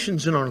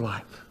tribulations in our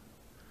life.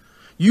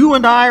 You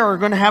and I are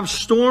going to have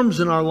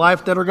storms in our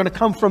life that are going to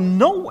come from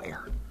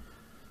nowhere.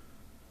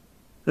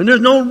 And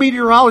there's no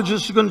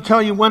meteorologist who's going to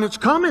tell you when it's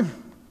coming.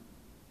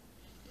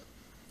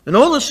 And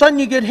all of a sudden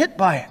you get hit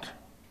by it.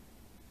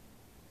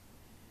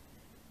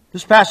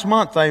 This past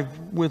month I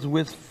was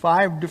with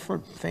 5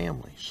 different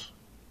families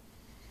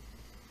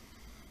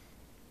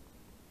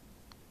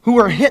who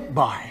were hit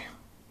by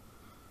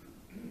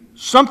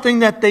something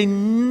that they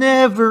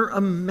never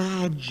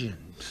imagined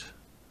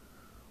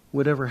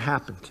would ever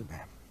happen to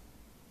them.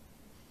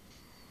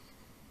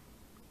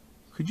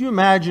 Could you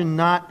imagine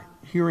not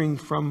hearing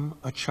from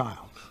a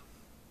child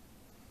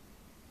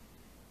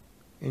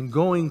and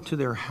going to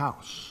their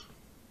house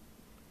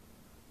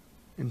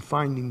and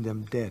finding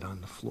them dead on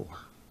the floor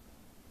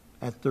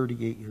at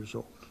 38 years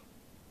old?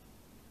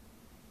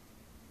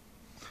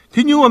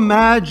 Can you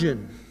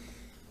imagine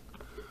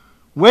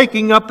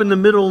waking up in the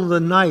middle of the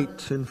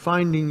night and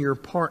finding your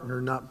partner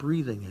not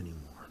breathing anymore?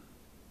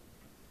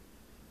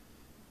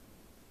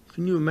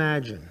 Can you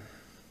imagine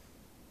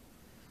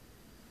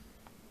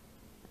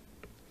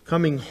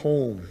coming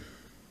home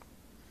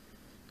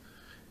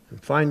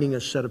and finding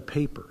a set of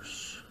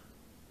papers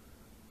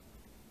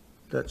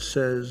that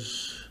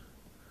says,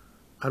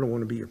 I don't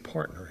want to be your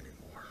partner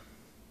anymore?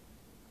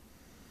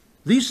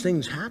 These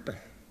things happen.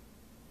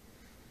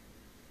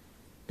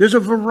 There's a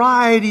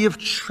variety of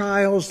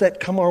trials that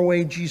come our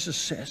way, Jesus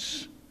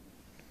says.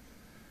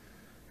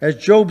 As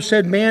Job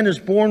said, man is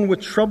born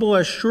with trouble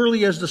as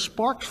surely as the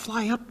sparks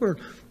fly upward.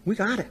 We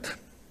got it.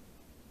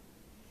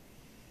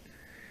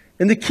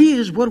 And the key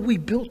is, what are we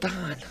built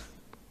on?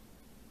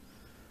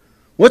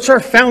 What's our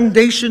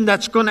foundation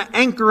that's going to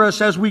anchor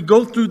us as we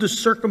go through the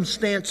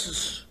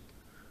circumstances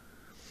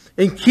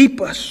and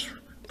keep us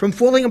from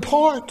falling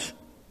apart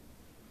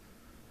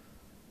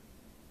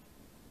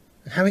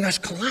and having us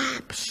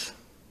collapse?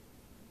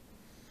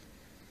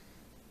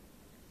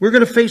 We're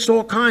going to face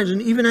all kinds,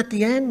 and even at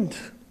the end,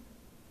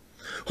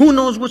 who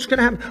knows what's going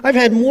to happen? I've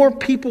had more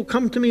people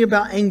come to me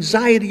about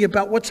anxiety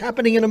about what's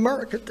happening in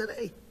America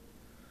today,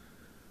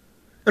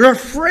 and are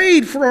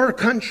afraid for our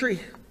country,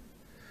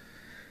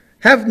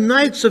 have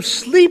nights of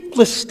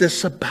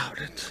sleeplessness about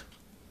it.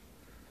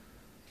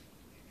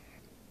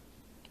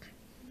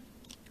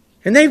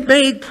 And they've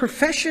made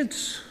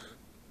professions.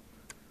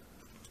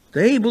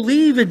 They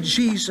believe in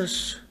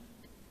Jesus.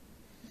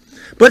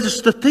 But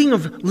it's the thing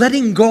of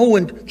letting go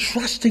and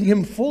trusting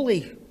Him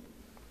fully.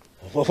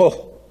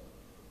 Oh,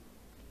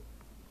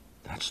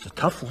 that's the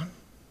tough one.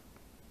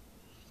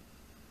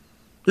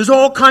 There's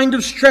all kinds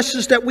of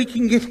stresses that we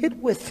can get hit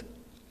with.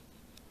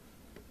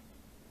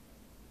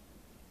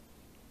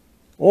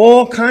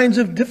 All kinds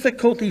of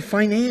difficulty,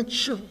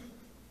 financial.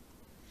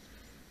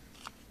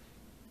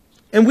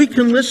 And we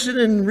can listen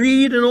and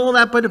read and all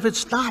that, but if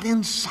it's not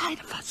inside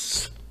of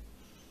us,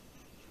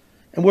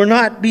 and we're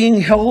not being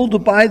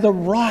held by the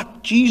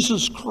rock,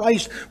 Jesus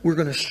Christ, we're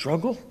going to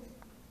struggle.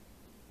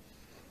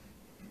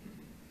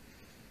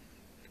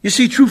 You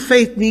see, true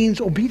faith means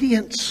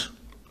obedience.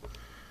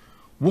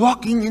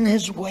 Walking in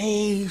His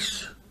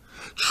ways.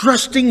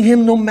 Trusting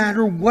Him no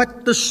matter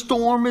what the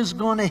storm is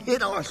going to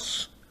hit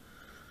us.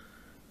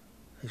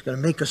 He's going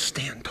to make us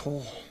stand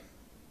tall.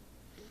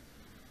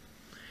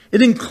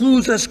 It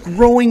includes us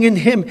growing in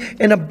Him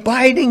and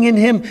abiding in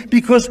Him,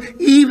 because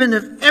even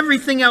if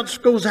everything else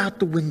goes out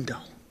the window,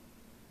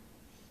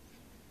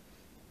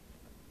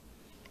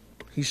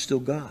 He's still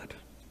God.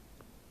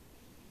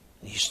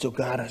 He's still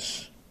got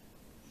us.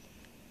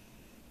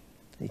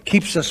 He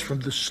keeps us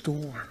from the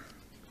storm.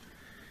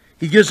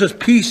 He gives us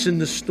peace in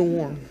the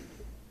storm.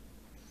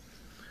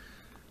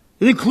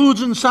 It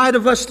includes inside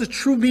of us the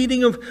true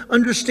meaning of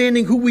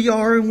understanding who we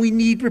are, and we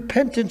need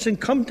repentance and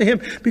come to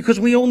Him, because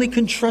we only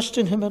can trust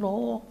in Him at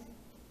all.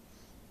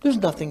 There's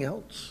nothing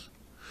else.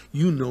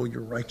 You know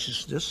your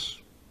righteousness.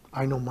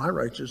 I know my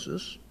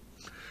righteousness.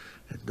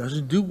 It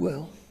doesn't do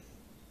well.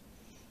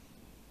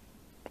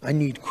 I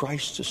need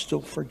Christ to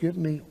still forgive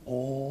me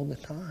all the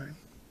time.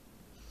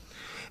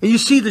 And you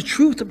see, the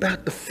truth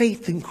about the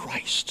faith in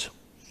Christ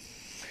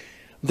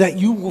that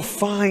you will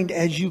find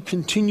as you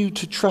continue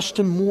to trust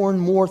Him more and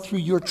more through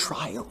your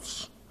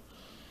trials,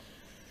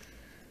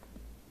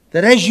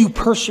 that as you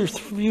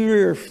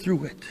persevere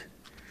through it,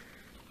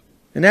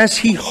 and as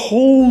He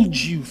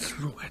holds you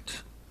through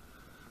it,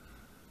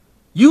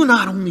 you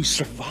not only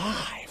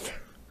survive,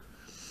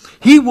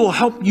 He will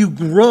help you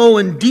grow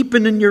and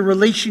deepen in your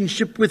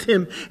relationship with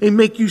Him and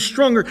make you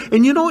stronger.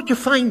 And you know what you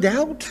find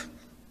out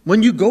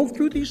when you go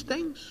through these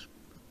things?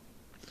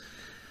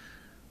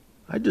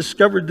 I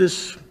discovered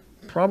this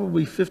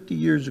probably 50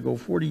 years ago,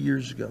 40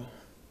 years ago.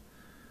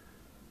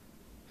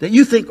 That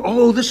you think,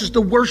 oh, this is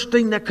the worst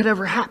thing that could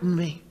ever happen to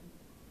me.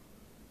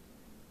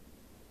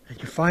 And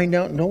you find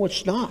out, no,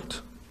 it's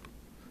not.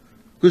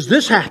 Because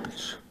this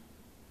happens.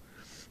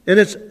 And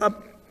it's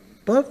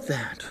above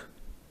that.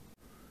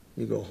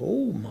 You go,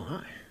 oh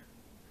my.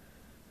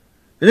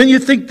 And then you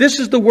think this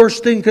is the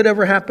worst thing could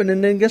ever happen,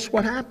 and then guess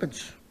what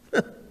happens?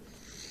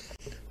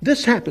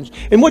 This happens.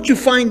 And what you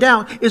find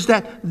out is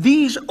that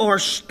these are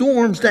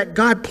storms that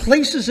God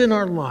places in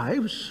our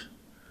lives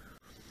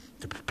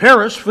to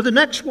prepare us for the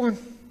next one.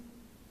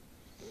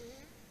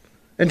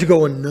 And to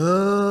go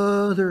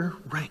another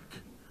rank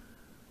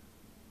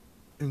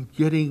in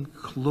getting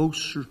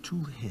closer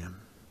to Him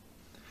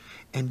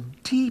and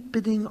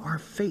deepening our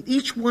faith.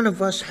 Each one of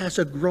us has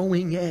a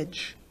growing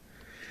edge.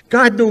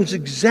 God knows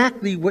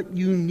exactly what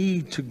you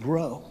need to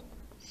grow.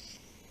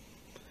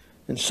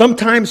 And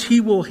sometimes He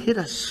will hit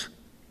us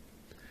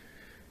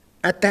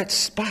at that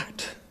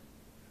spot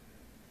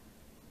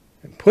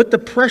and put the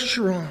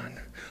pressure on.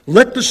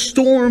 Let the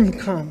storm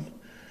come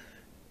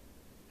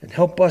and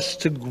help us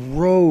to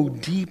grow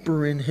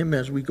deeper in Him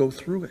as we go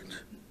through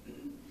it.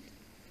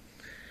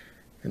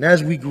 And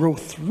as we grow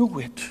through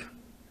it,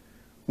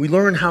 we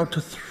learn how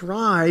to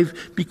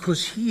thrive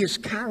because He is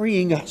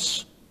carrying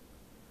us.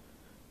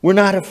 We're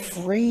not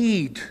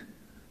afraid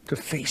to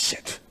face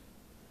it.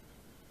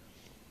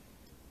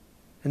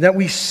 And that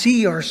we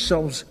see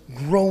ourselves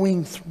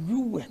growing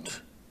through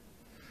it.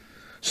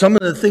 Some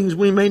of the things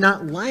we may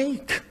not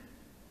like.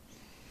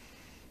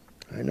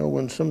 I know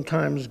when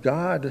sometimes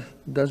God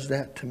does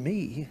that to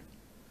me,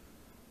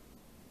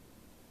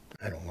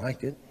 I don't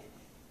like it.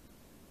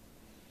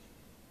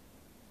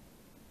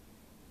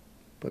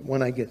 But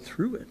when I get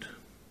through it,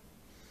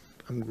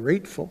 I'm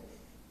grateful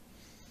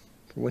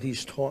for what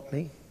He's taught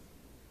me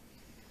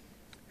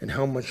and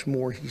how much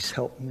more He's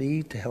helped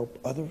me to help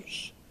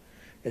others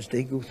as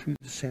they go through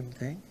the same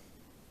thing.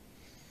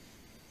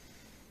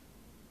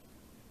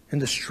 And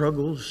the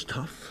struggle is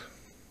tough.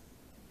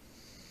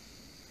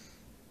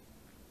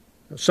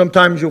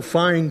 Sometimes you'll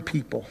find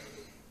people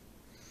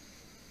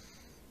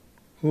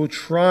who will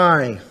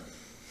try.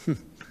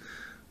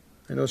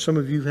 I know some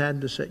of you have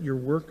had this at your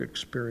work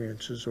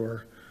experiences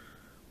or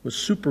with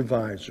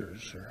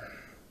supervisors or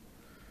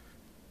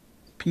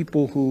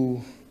people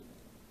who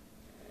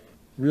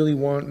really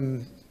want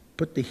to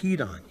put the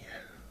heat on you.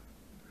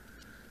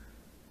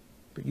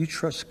 But you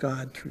trust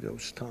God through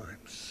those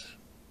times.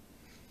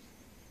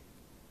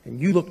 And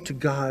you look to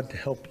God to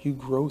help you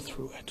grow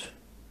through it.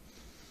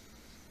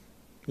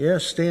 Yeah,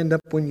 stand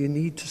up when you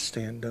need to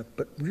stand up,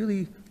 but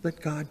really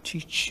let God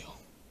teach you.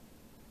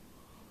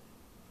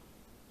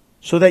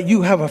 So that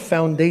you have a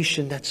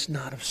foundation that's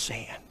not of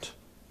sand,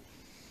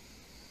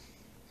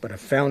 but a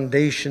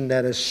foundation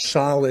that is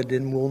solid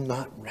and will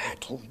not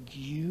rattle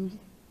you.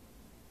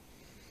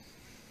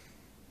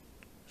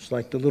 It's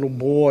like the little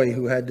boy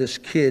who had this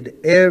kid.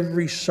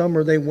 Every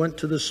summer they went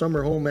to the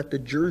summer home at the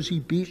Jersey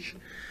Beach.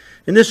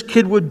 And this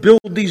kid would build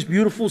these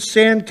beautiful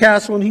sand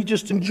castles, and he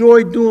just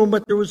enjoyed doing them.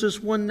 But there was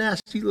this one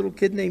nasty little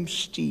kid named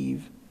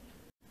Steve,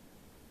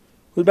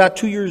 who was about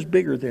 2 years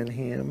bigger than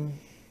him.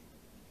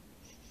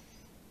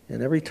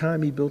 And every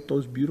time he built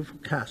those beautiful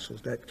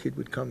castles, that kid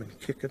would come and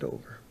kick it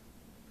over.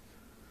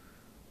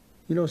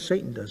 You know,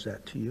 Satan does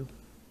that to you,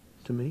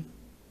 to me.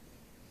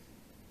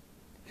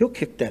 He'll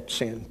kick that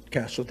sand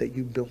castle that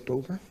you built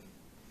over.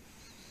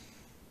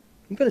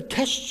 I'm going to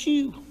test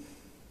you.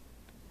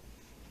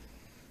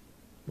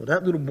 Well,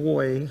 that little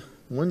boy,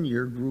 one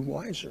year, grew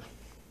wiser.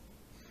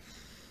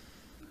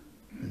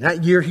 And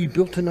that year, he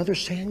built another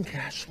sand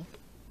castle.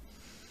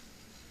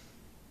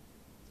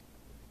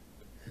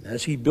 And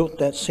as he built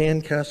that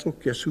sand castle,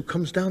 guess who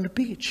comes down the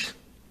beach?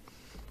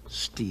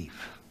 Steve.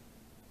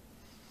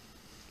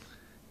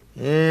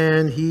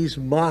 And he's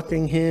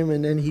mocking him,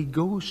 and then he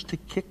goes to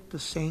kick the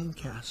sand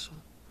castle,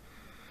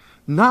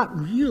 not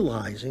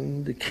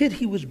realizing the kid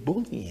he was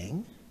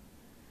bullying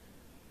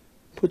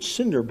put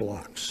cinder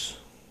blocks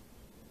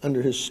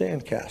under his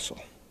sand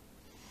castle.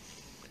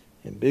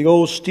 And big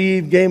old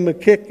Steve gave him a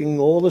kick, and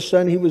all of a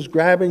sudden he was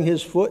grabbing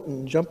his foot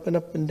and jumping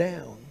up and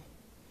down.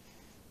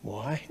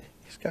 Why?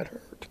 He's got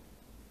hurt.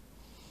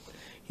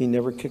 He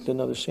never kicked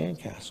another sand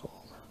castle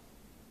over.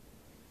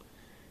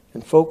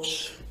 And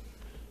folks,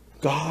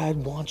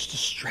 God wants to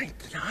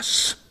strengthen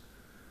us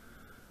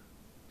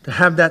to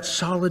have that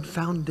solid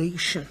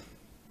foundation.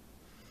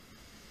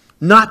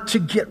 Not to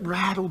get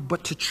rattled,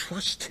 but to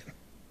trust Him.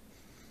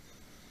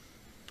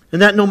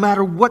 And that no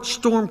matter what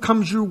storm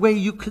comes your way,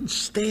 you can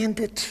stand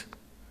it.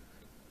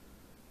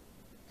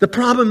 The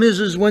problem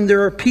is when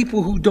there are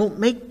people who don't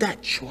make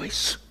that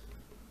choice.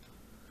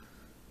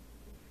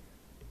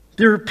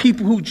 There are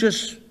people who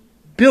just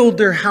build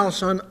their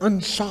house on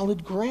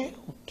unsolid ground.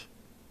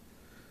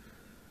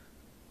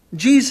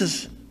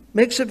 Jesus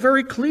makes it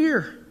very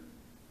clear.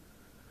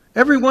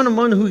 Everyone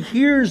among who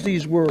hears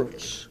these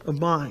words of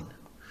mine.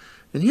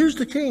 And here's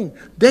the thing.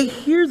 They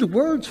hear the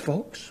words,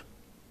 folks.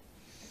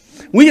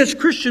 We as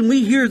Christians,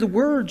 we hear the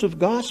words of the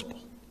gospel.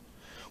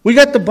 We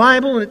got the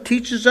Bible and it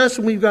teaches us,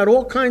 and we've got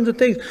all kinds of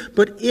things.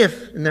 But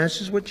if, and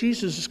this is what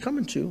Jesus is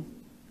coming to,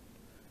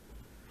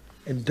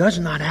 and does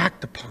not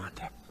act upon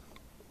them,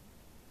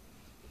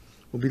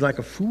 will be like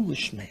a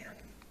foolish man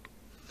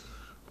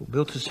who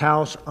built his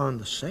house on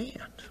the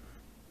sand.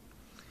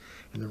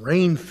 And the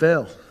rain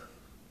fell,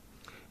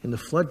 and the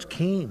floods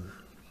came,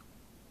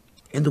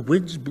 and the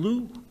winds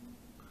blew,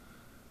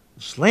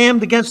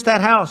 slammed against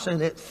that house,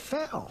 and it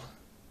fell.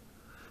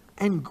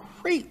 And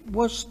great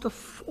was the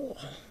fall.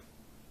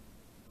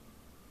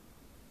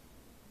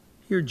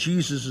 Here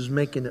Jesus is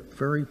making it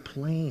very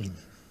plain.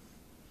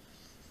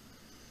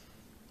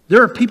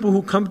 There are people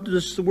who come to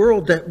this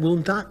world that will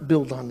not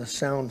build on the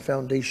sound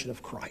foundation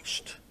of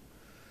Christ.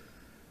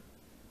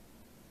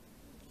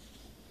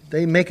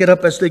 They make it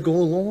up as they go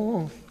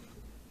along.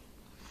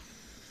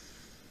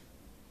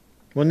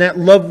 When that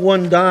loved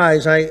one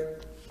dies,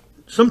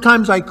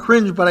 sometimes I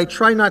cringe, but I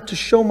try not to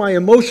show my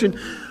emotion.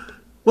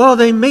 Well,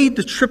 they made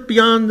the trip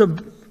beyond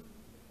the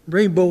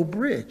Rainbow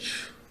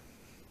Bridge.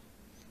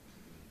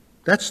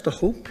 That's the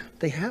hope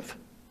they have.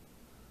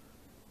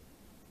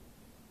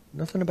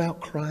 Nothing about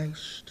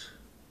Christ.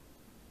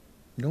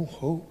 No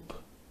hope.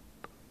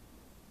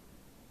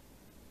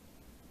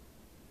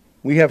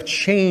 We have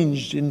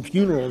changed in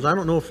funerals. I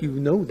don't know if you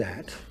know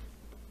that.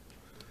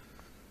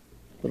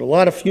 But a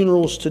lot of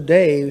funerals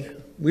today,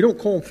 we don't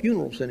call them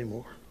funerals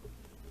anymore.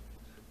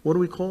 What do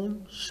we call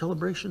them?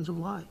 Celebrations of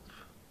life.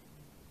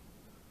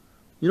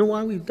 You know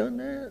why we've done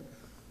that?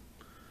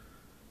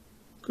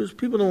 Because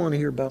people don't want to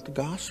hear about the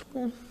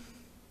gospel.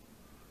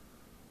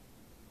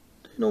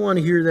 They don't want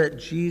to hear that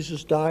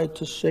Jesus died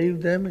to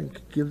save them and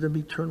give them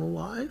eternal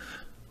life.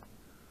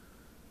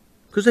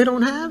 Because they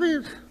don't have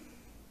it.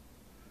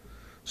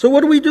 So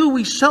what do?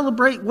 We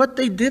celebrate what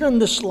they did in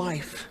this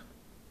life.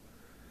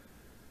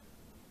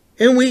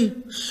 And we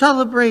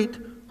celebrate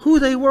who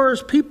they were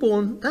as people,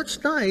 and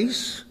that's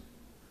nice.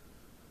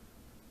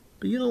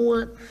 But you know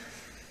what?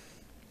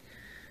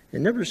 It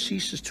never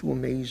ceases to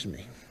amaze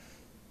me.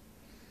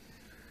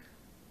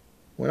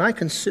 When I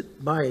can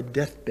sit by a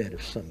deathbed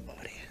of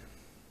somebody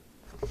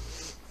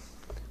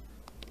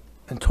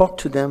and talk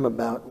to them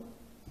about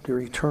their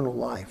eternal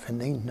life, and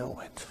they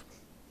know it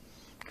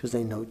because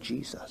they know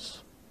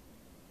Jesus,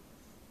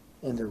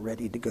 and they're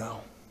ready to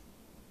go.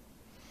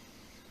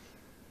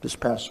 This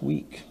past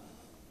week,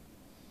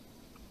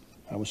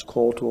 I was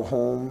called to a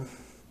home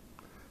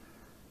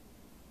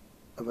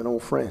of an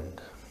old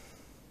friend,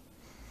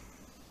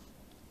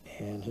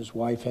 and his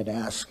wife had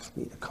asked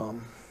me to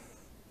come.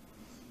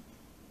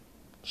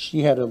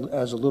 She had,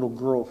 as a little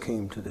girl,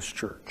 came to this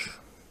church.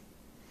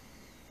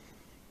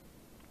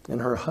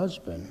 And her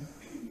husband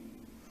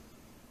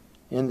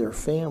and their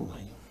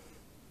family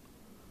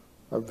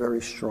are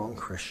very strong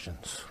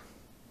Christians.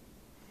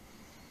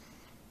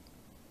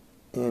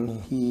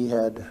 And he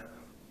had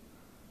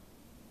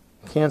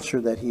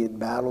cancer that he had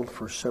battled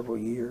for several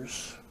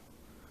years.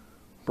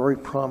 Very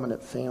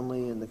prominent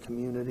family in the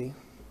community.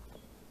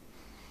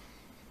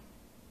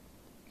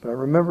 But I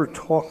remember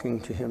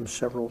talking to him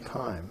several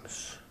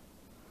times.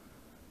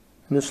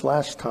 And this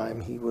last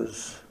time he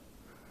was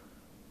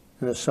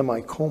in a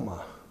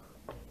semi-coma.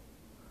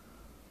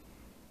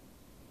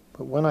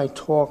 But when I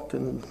talked to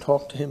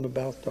him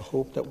about the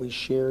hope that we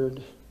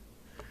shared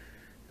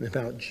and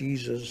about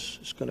Jesus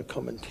is going to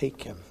come and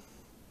take him,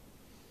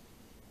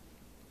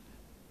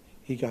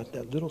 he got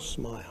that little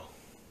smile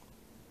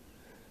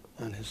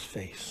on his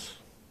face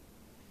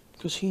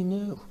because he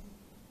knew.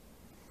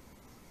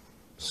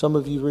 Some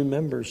of you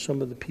remember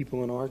some of the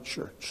people in our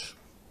church.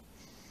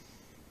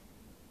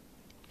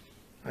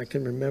 I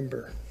can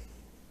remember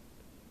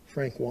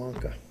Frank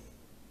Wonka,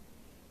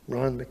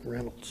 Ron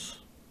McReynolds,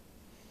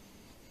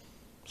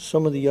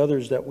 some of the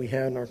others that we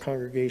had in our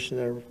congregation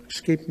that are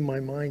escaping my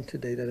mind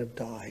today that have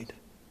died.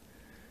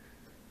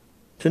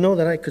 To know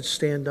that I could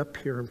stand up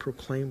here and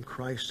proclaim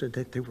Christ and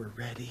that they were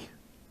ready.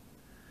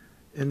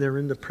 And they're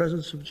in the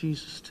presence of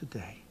Jesus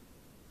today.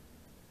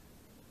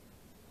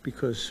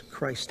 Because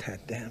Christ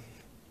had them.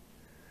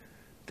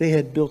 They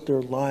had built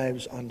their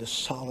lives on the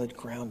solid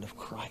ground of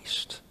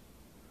Christ.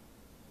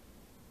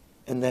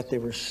 And that they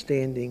were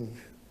standing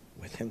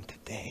with him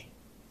today.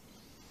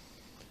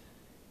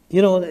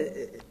 You know,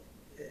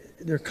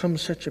 there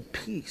comes such a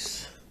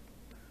peace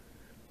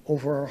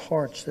over our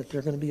hearts that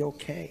they're going to be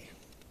okay.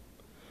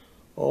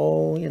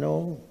 Oh, you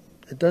know,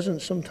 it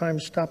doesn't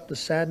sometimes stop the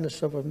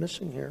sadness of a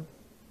missing here.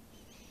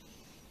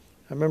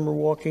 I remember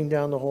walking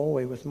down the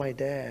hallway with my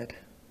dad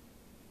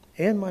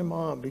and my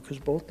mom, because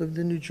both lived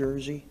in New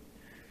Jersey.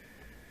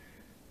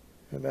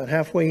 About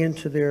halfway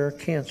into their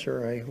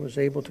cancer, I was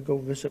able to go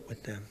visit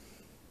with them.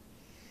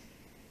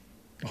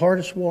 The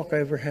hardest walk I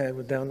ever had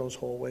was down those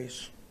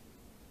hallways.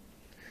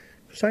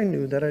 Because I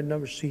knew that I'd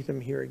never see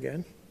them here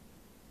again.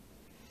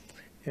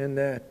 And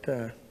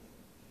that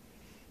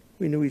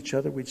we knew each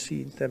other, we'd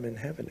see them in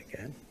heaven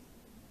again.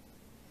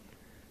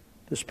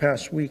 this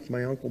past week,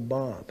 my Uncle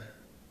Bob.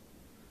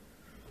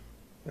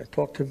 I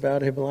talked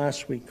about him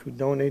last week, who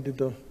donated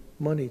the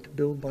money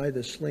to buy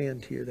this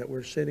land here that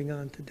we're sitting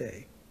on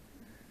today.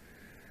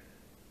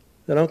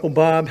 That Uncle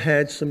Bob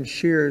had some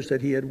shares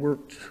that he had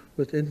worked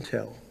with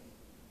Intel.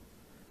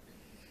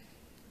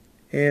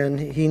 And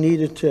he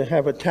needed to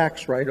have a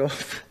tax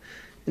write-off,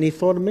 and he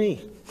thought of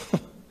me.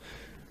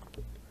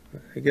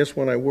 I guess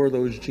when I wore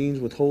those jeans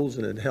with holes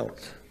in it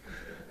helped.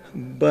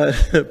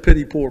 But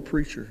pity poor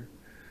preacher.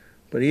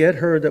 But he had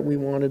heard that we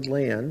wanted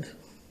land,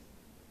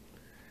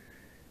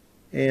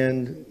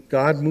 and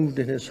God moved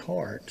in his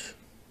heart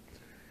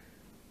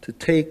to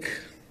take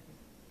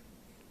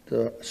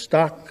the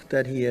stock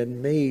that he had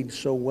made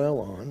so well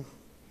on,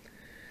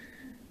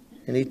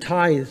 and he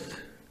tithed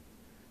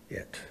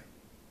it.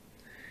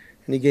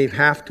 And he gave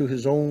half to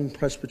his own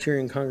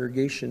Presbyterian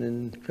congregation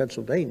in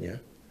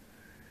Pennsylvania,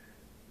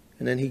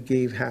 and then he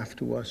gave half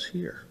to us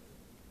here.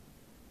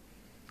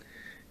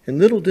 And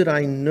little did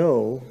I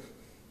know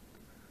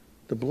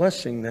the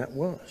blessing that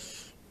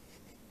was.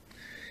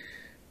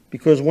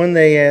 Because when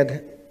they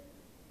had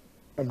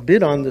a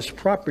bid on this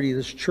property,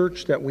 this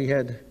church that we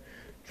had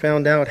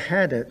found out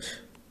had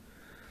it,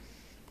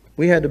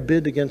 we had to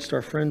bid against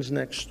our friends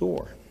next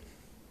door.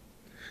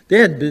 They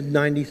had bid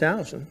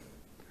 $90,000,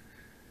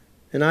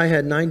 and I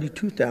had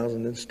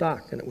 $92,000 in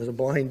stock, and it was a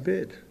blind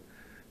bid.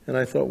 And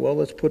I thought, well,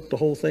 let's put the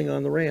whole thing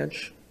on the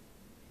ranch,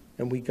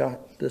 and we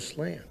got this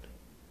land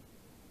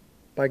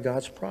by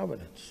God's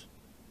providence.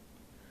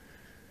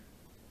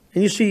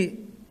 And you see,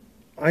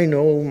 I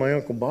know my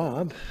Uncle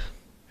Bob.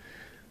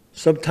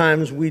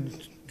 Sometimes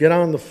we'd get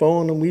on the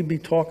phone and we'd be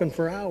talking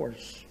for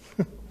hours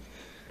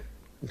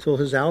until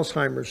his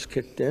Alzheimer's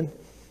kicked in.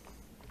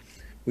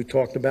 We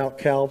talked about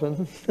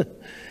Calvin,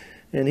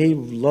 and he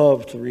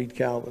loved to read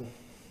Calvin.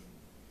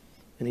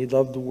 And he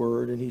loved the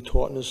Word, and he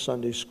taught in his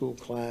Sunday school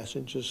class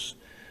and just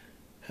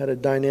had a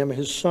dynamic.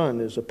 His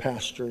son is a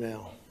pastor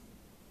now.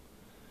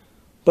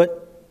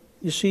 But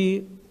you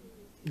see,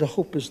 the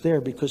hope is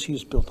there because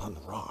he's built on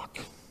the rock.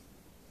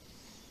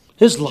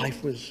 His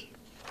life was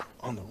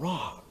on the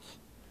rock.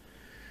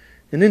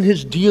 And in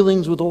his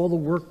dealings with all the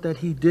work that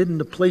he did and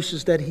the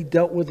places that he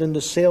dealt with and the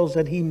sales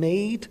that he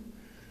made,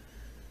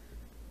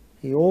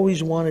 he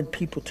always wanted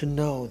people to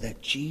know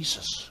that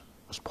Jesus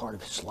was part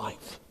of his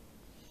life.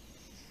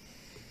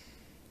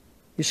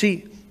 You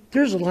see,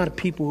 there's a lot of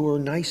people who are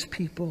nice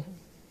people,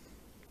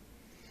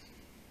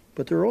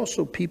 but there are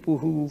also people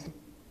who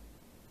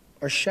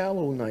are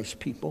shallow, nice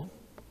people.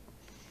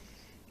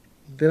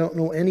 They don't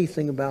know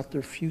anything about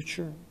their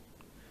future.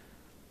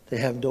 They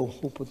have no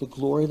hope of the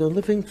glory. They're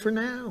living for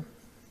now.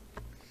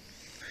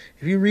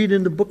 If you read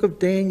in the book of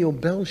Daniel,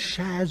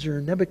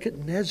 Belshazzar,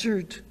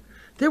 Nebuchadnezzar,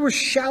 they were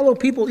shallow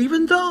people,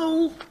 even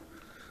though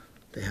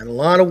they had a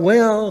lot of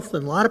wealth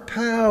and a lot of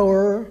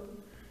power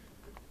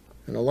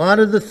and a lot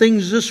of the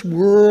things this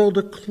world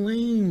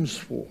acclaims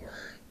for.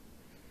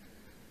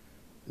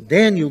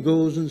 Daniel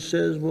goes and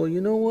says, well,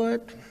 you know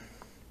what?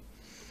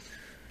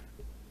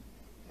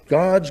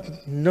 God's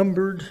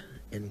numbered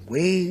and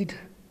weighed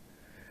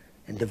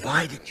and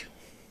divided you.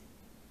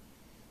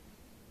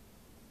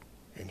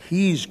 And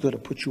he's going to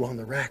put you on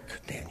the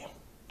rack, Daniel.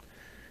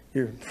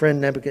 Your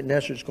friend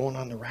Nebuchadnezzar is going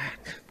on the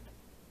rack.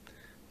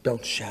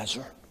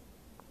 Belshazzar.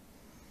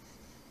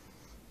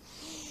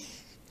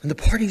 And the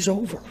party's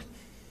over.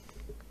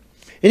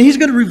 And he's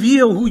going to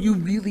reveal who you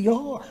really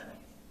are.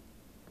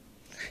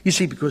 You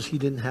see, because he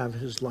didn't have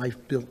his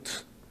life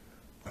built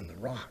on the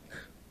rock.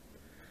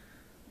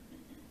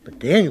 But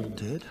Daniel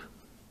did.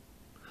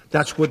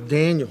 That's what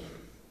Daniel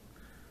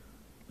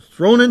was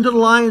thrown into the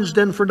lion's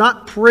den for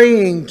not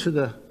praying to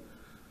the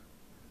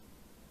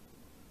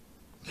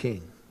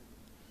king.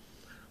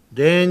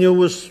 Daniel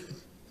was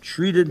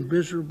treated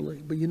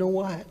miserably. But you know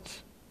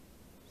what?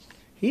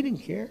 He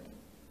didn't care.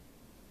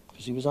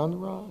 Because he was on the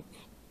rock.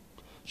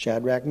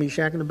 Shadrach,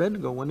 Meshach, and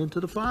Abednego went into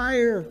the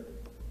fire.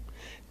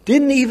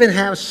 Didn't even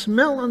have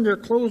smell on their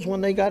clothes when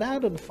they got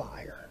out of the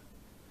fire.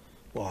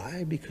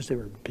 Why? Because they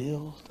were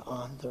built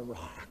on the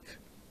rock.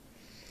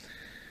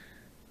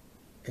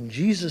 And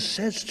Jesus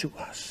says to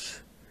us,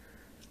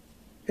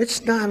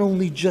 it's not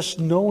only just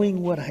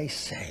knowing what I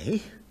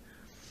say,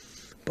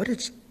 but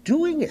it's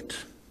doing it,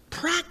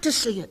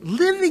 practicing it,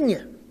 living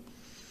it,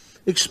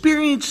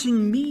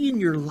 experiencing me in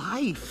your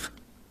life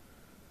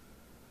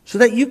so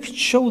that you can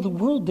show the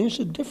world there's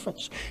a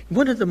difference.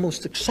 One of the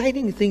most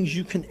exciting things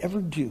you can ever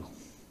do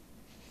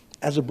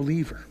as a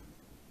believer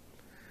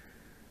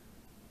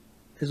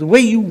is the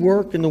way you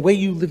work and the way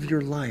you live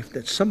your life,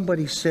 that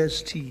somebody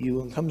says to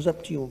you and comes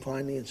up to you and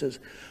finally and says,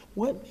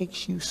 what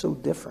makes you so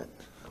different?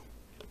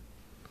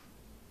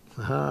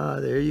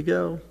 There you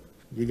go.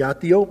 You got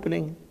the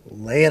opening.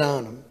 Lay it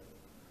on them.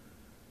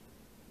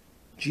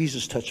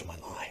 Jesus touched my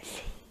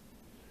life.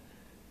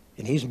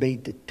 And he's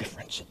made the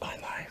difference in my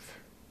life.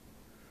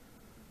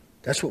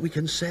 That's what we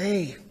can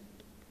say.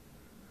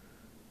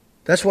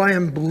 That's why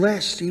I'm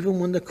blessed even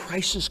when the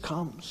crisis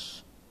comes.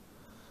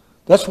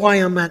 That's why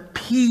I'm at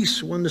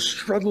peace when the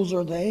struggles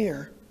are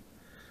there.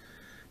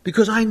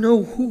 Because I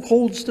know who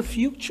holds the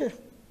future.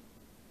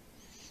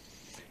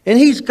 And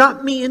He's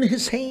got me in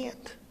His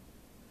hand.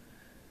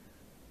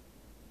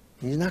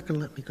 He's not going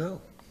to let me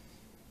go.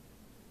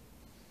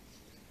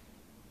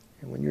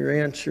 And when you're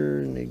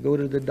answered and they go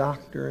to the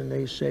doctor and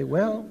they say,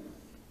 well,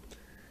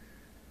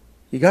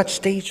 you got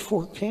stage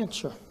 4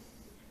 cancer.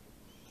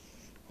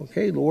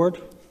 Okay, Lord,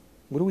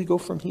 where do we go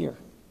from here?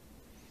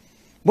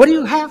 What do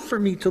you have for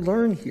me to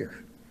learn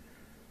here?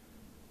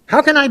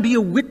 How can I be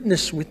a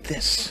witness with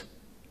this?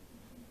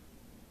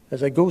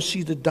 As I go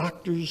see the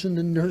doctors and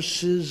the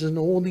nurses and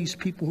all these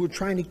people who are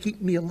trying to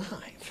keep me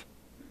alive.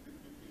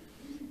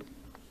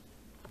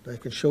 I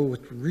can show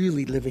what's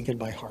really living in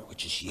my heart,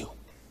 which is you.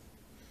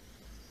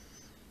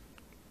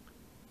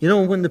 You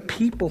know, when the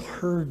people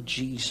heard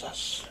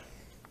Jesus,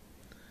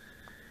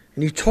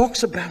 and He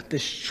talks about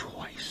this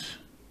choice,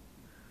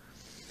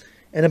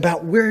 and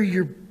about where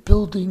you're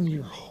building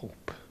your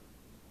hope.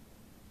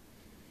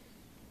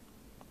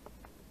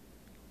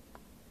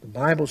 The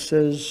Bible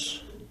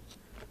says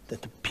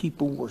that the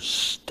people were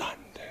stunned.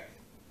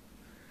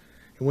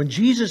 And when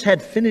Jesus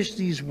had finished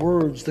these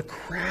words, the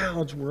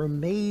crowds were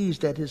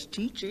amazed at His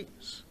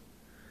teachings.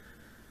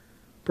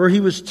 For He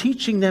was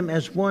teaching them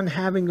as one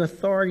having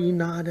authority,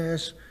 not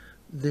as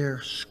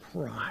their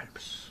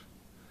scribes.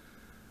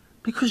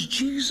 Because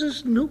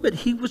Jesus knew it.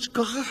 He was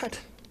God.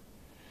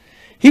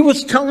 He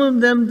was telling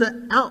them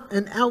the out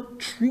and out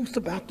truth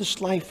about this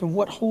life and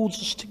what holds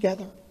us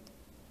together.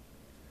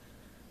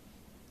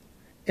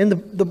 In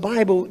the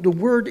Bible, the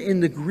word in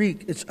the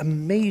Greek, it's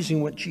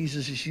amazing what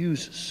Jesus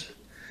uses.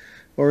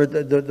 Or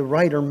the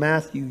writer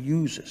Matthew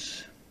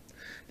uses.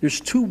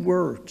 There's 2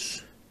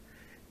 words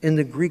in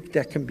the Greek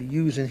that can be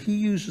used. And he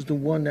uses the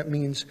one that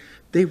means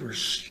they were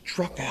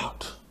struck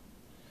out.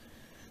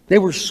 They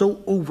were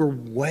so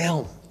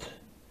overwhelmed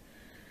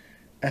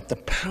at the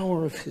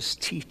power of His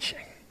teaching.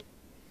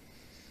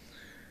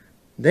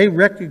 They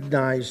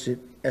recognized it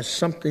as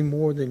something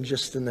more than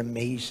just an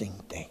amazing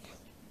thing.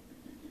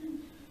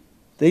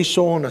 They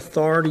saw an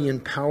authority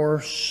and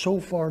power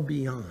so far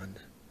beyond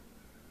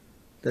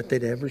that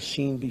they'd ever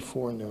seen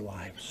before in their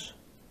lives.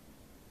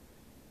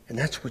 And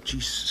that's what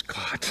Jesus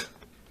got.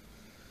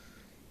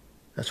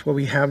 That's why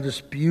we have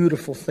this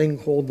beautiful thing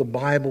called the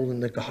Bible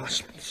and the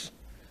Gospels.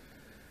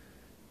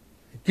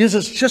 It gives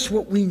us just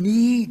what we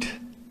need.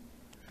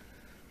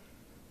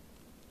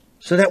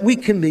 So that we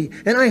can be,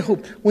 and I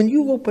hope when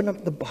you open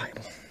up the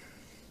Bible,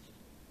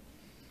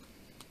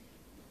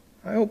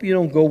 I hope you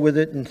don't go with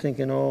it and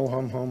thinking, oh,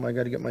 I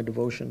got to get my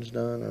devotions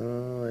done.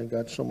 Oh, I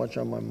got so much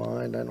on my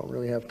mind. I don't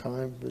really have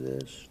time for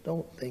this.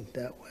 Don't think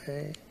that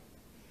way.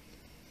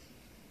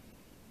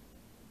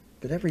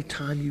 But every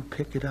time you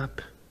pick it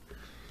up,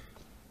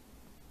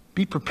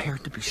 be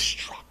prepared to be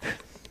struck,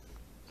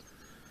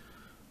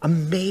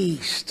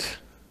 amazed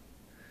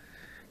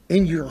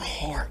in your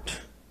heart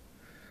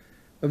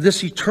of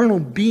this eternal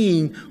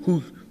being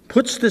who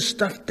puts this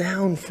stuff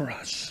down for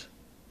us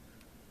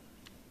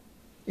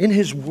in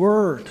His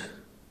Word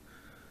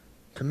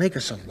to make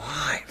us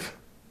alive,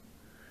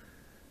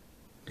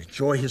 to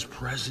enjoy His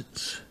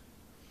presence,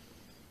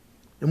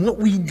 and what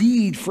we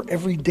need for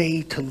every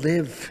day to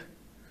live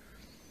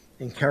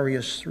and carry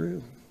us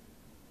through.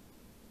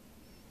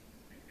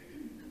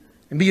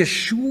 And be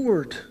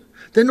assured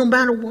that no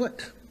matter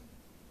what,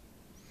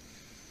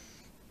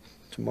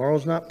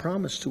 tomorrow's not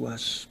promised to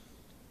us.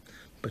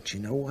 But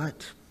you know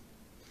what?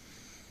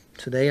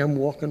 Today I'm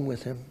walking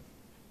with Him.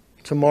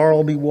 Tomorrow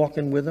I'll be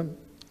walking with Him.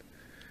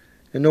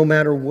 And no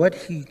matter what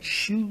He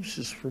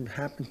chooses from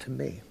happen to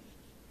me,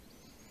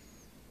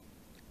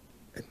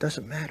 it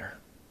doesn't matter.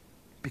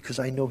 Because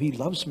I know He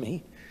loves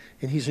me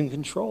and He's in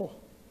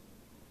control.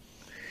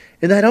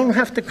 And I don't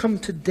have to come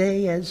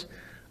today as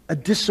a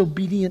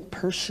disobedient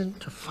person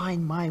to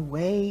find my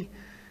way,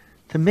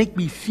 to make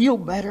me feel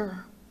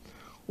better,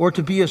 or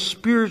to be a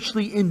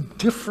spiritually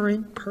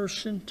indifferent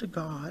person to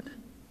God,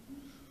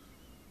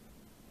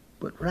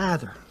 but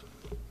rather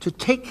to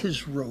take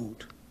His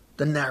road,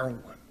 the narrow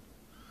one,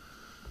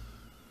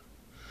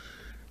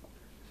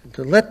 and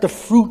to let the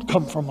fruit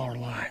come from our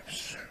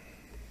lives,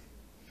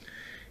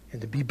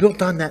 and to be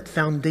built on that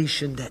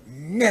foundation that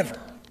never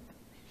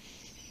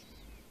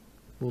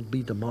will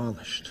be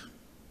demolished,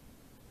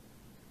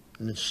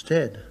 and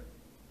instead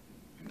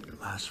it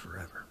lasts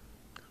forever.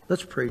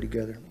 Let's pray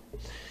together.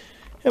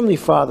 Heavenly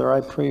Father,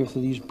 I pray for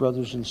these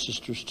brothers and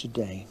sisters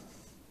today.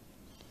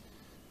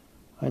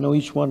 I know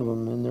each one of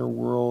them in their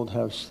world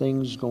has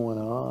things going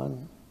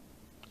on,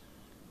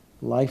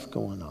 life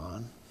going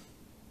on,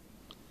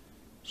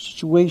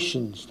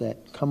 situations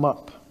that come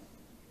up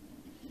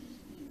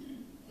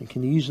and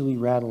can easily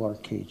rattle our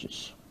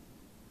cages.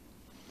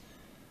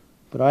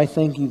 But I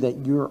thank You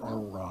that You're our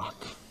rock.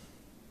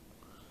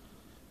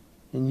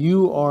 And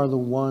You are the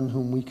one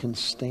whom we can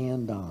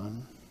stand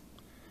on.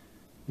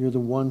 You're the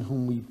one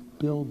whom we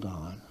build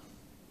on,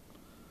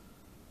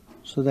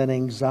 so that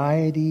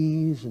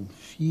anxieties and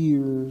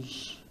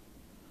fears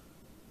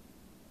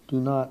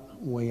do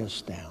not weigh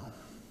us down,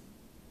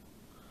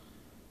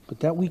 but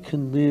that we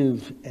can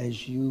live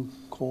as You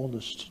called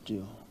us to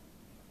do.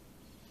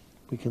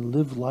 We can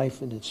live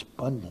life in its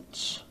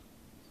abundance,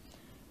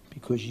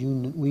 because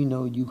we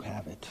know you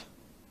have it.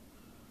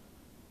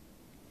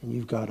 And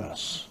you've got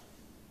us.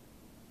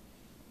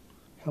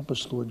 Help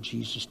us, Lord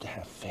Jesus, to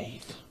have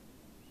faith.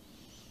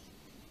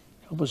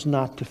 Help us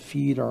not to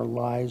feed our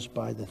lives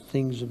by the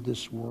things of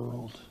this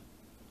world,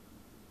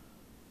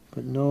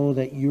 but know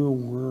that your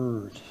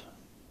word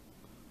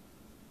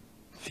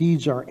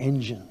feeds our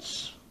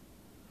engines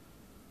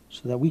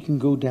so that we can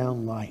go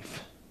down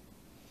life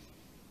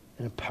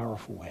in a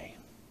powerful way.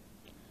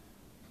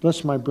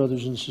 Bless my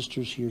brothers and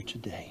sisters here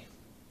today.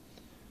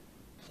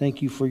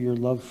 Thank you for your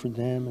love for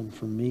them and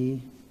for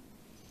me,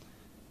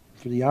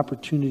 for the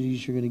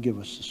opportunities you're going to give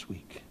us this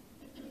week.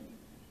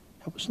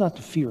 Help us not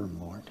to fear them,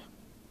 Lord,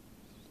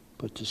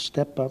 but to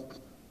step up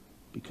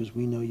because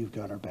we know you've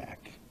got our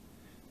back.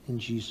 In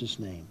Jesus'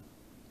 name,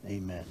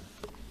 amen.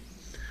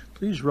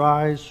 Please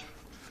rise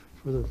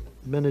for the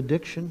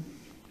benediction,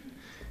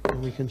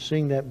 and we can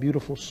sing that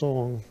beautiful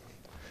song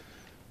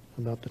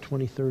about the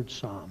 23rd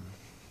Psalm.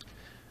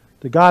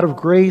 The God of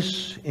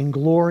grace and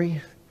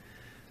glory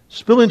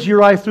spill into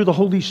your life through the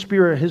Holy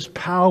Spirit His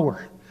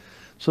power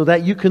so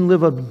that you can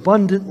live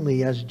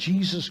abundantly as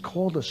Jesus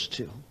called us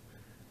to.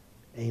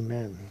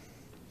 Amen.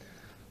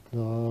 The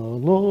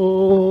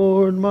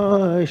Lord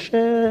my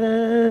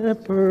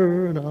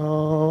shepherd,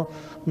 I'll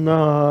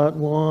not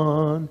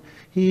want.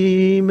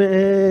 He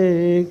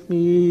make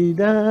me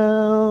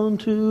down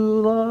to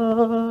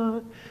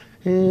lie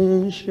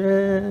in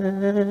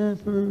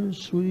shepherds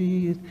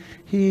sweet.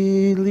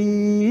 He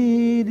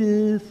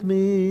leadeth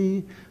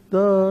me,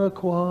 the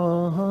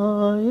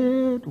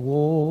quiet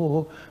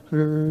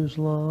waters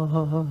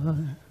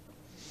lie.